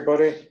you,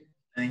 everybody.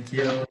 Thank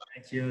you.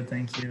 Thank you.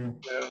 Thank you.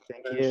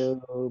 Thank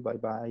you. Bye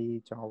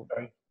bye. Ciao.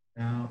 Bye.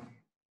 Ciao.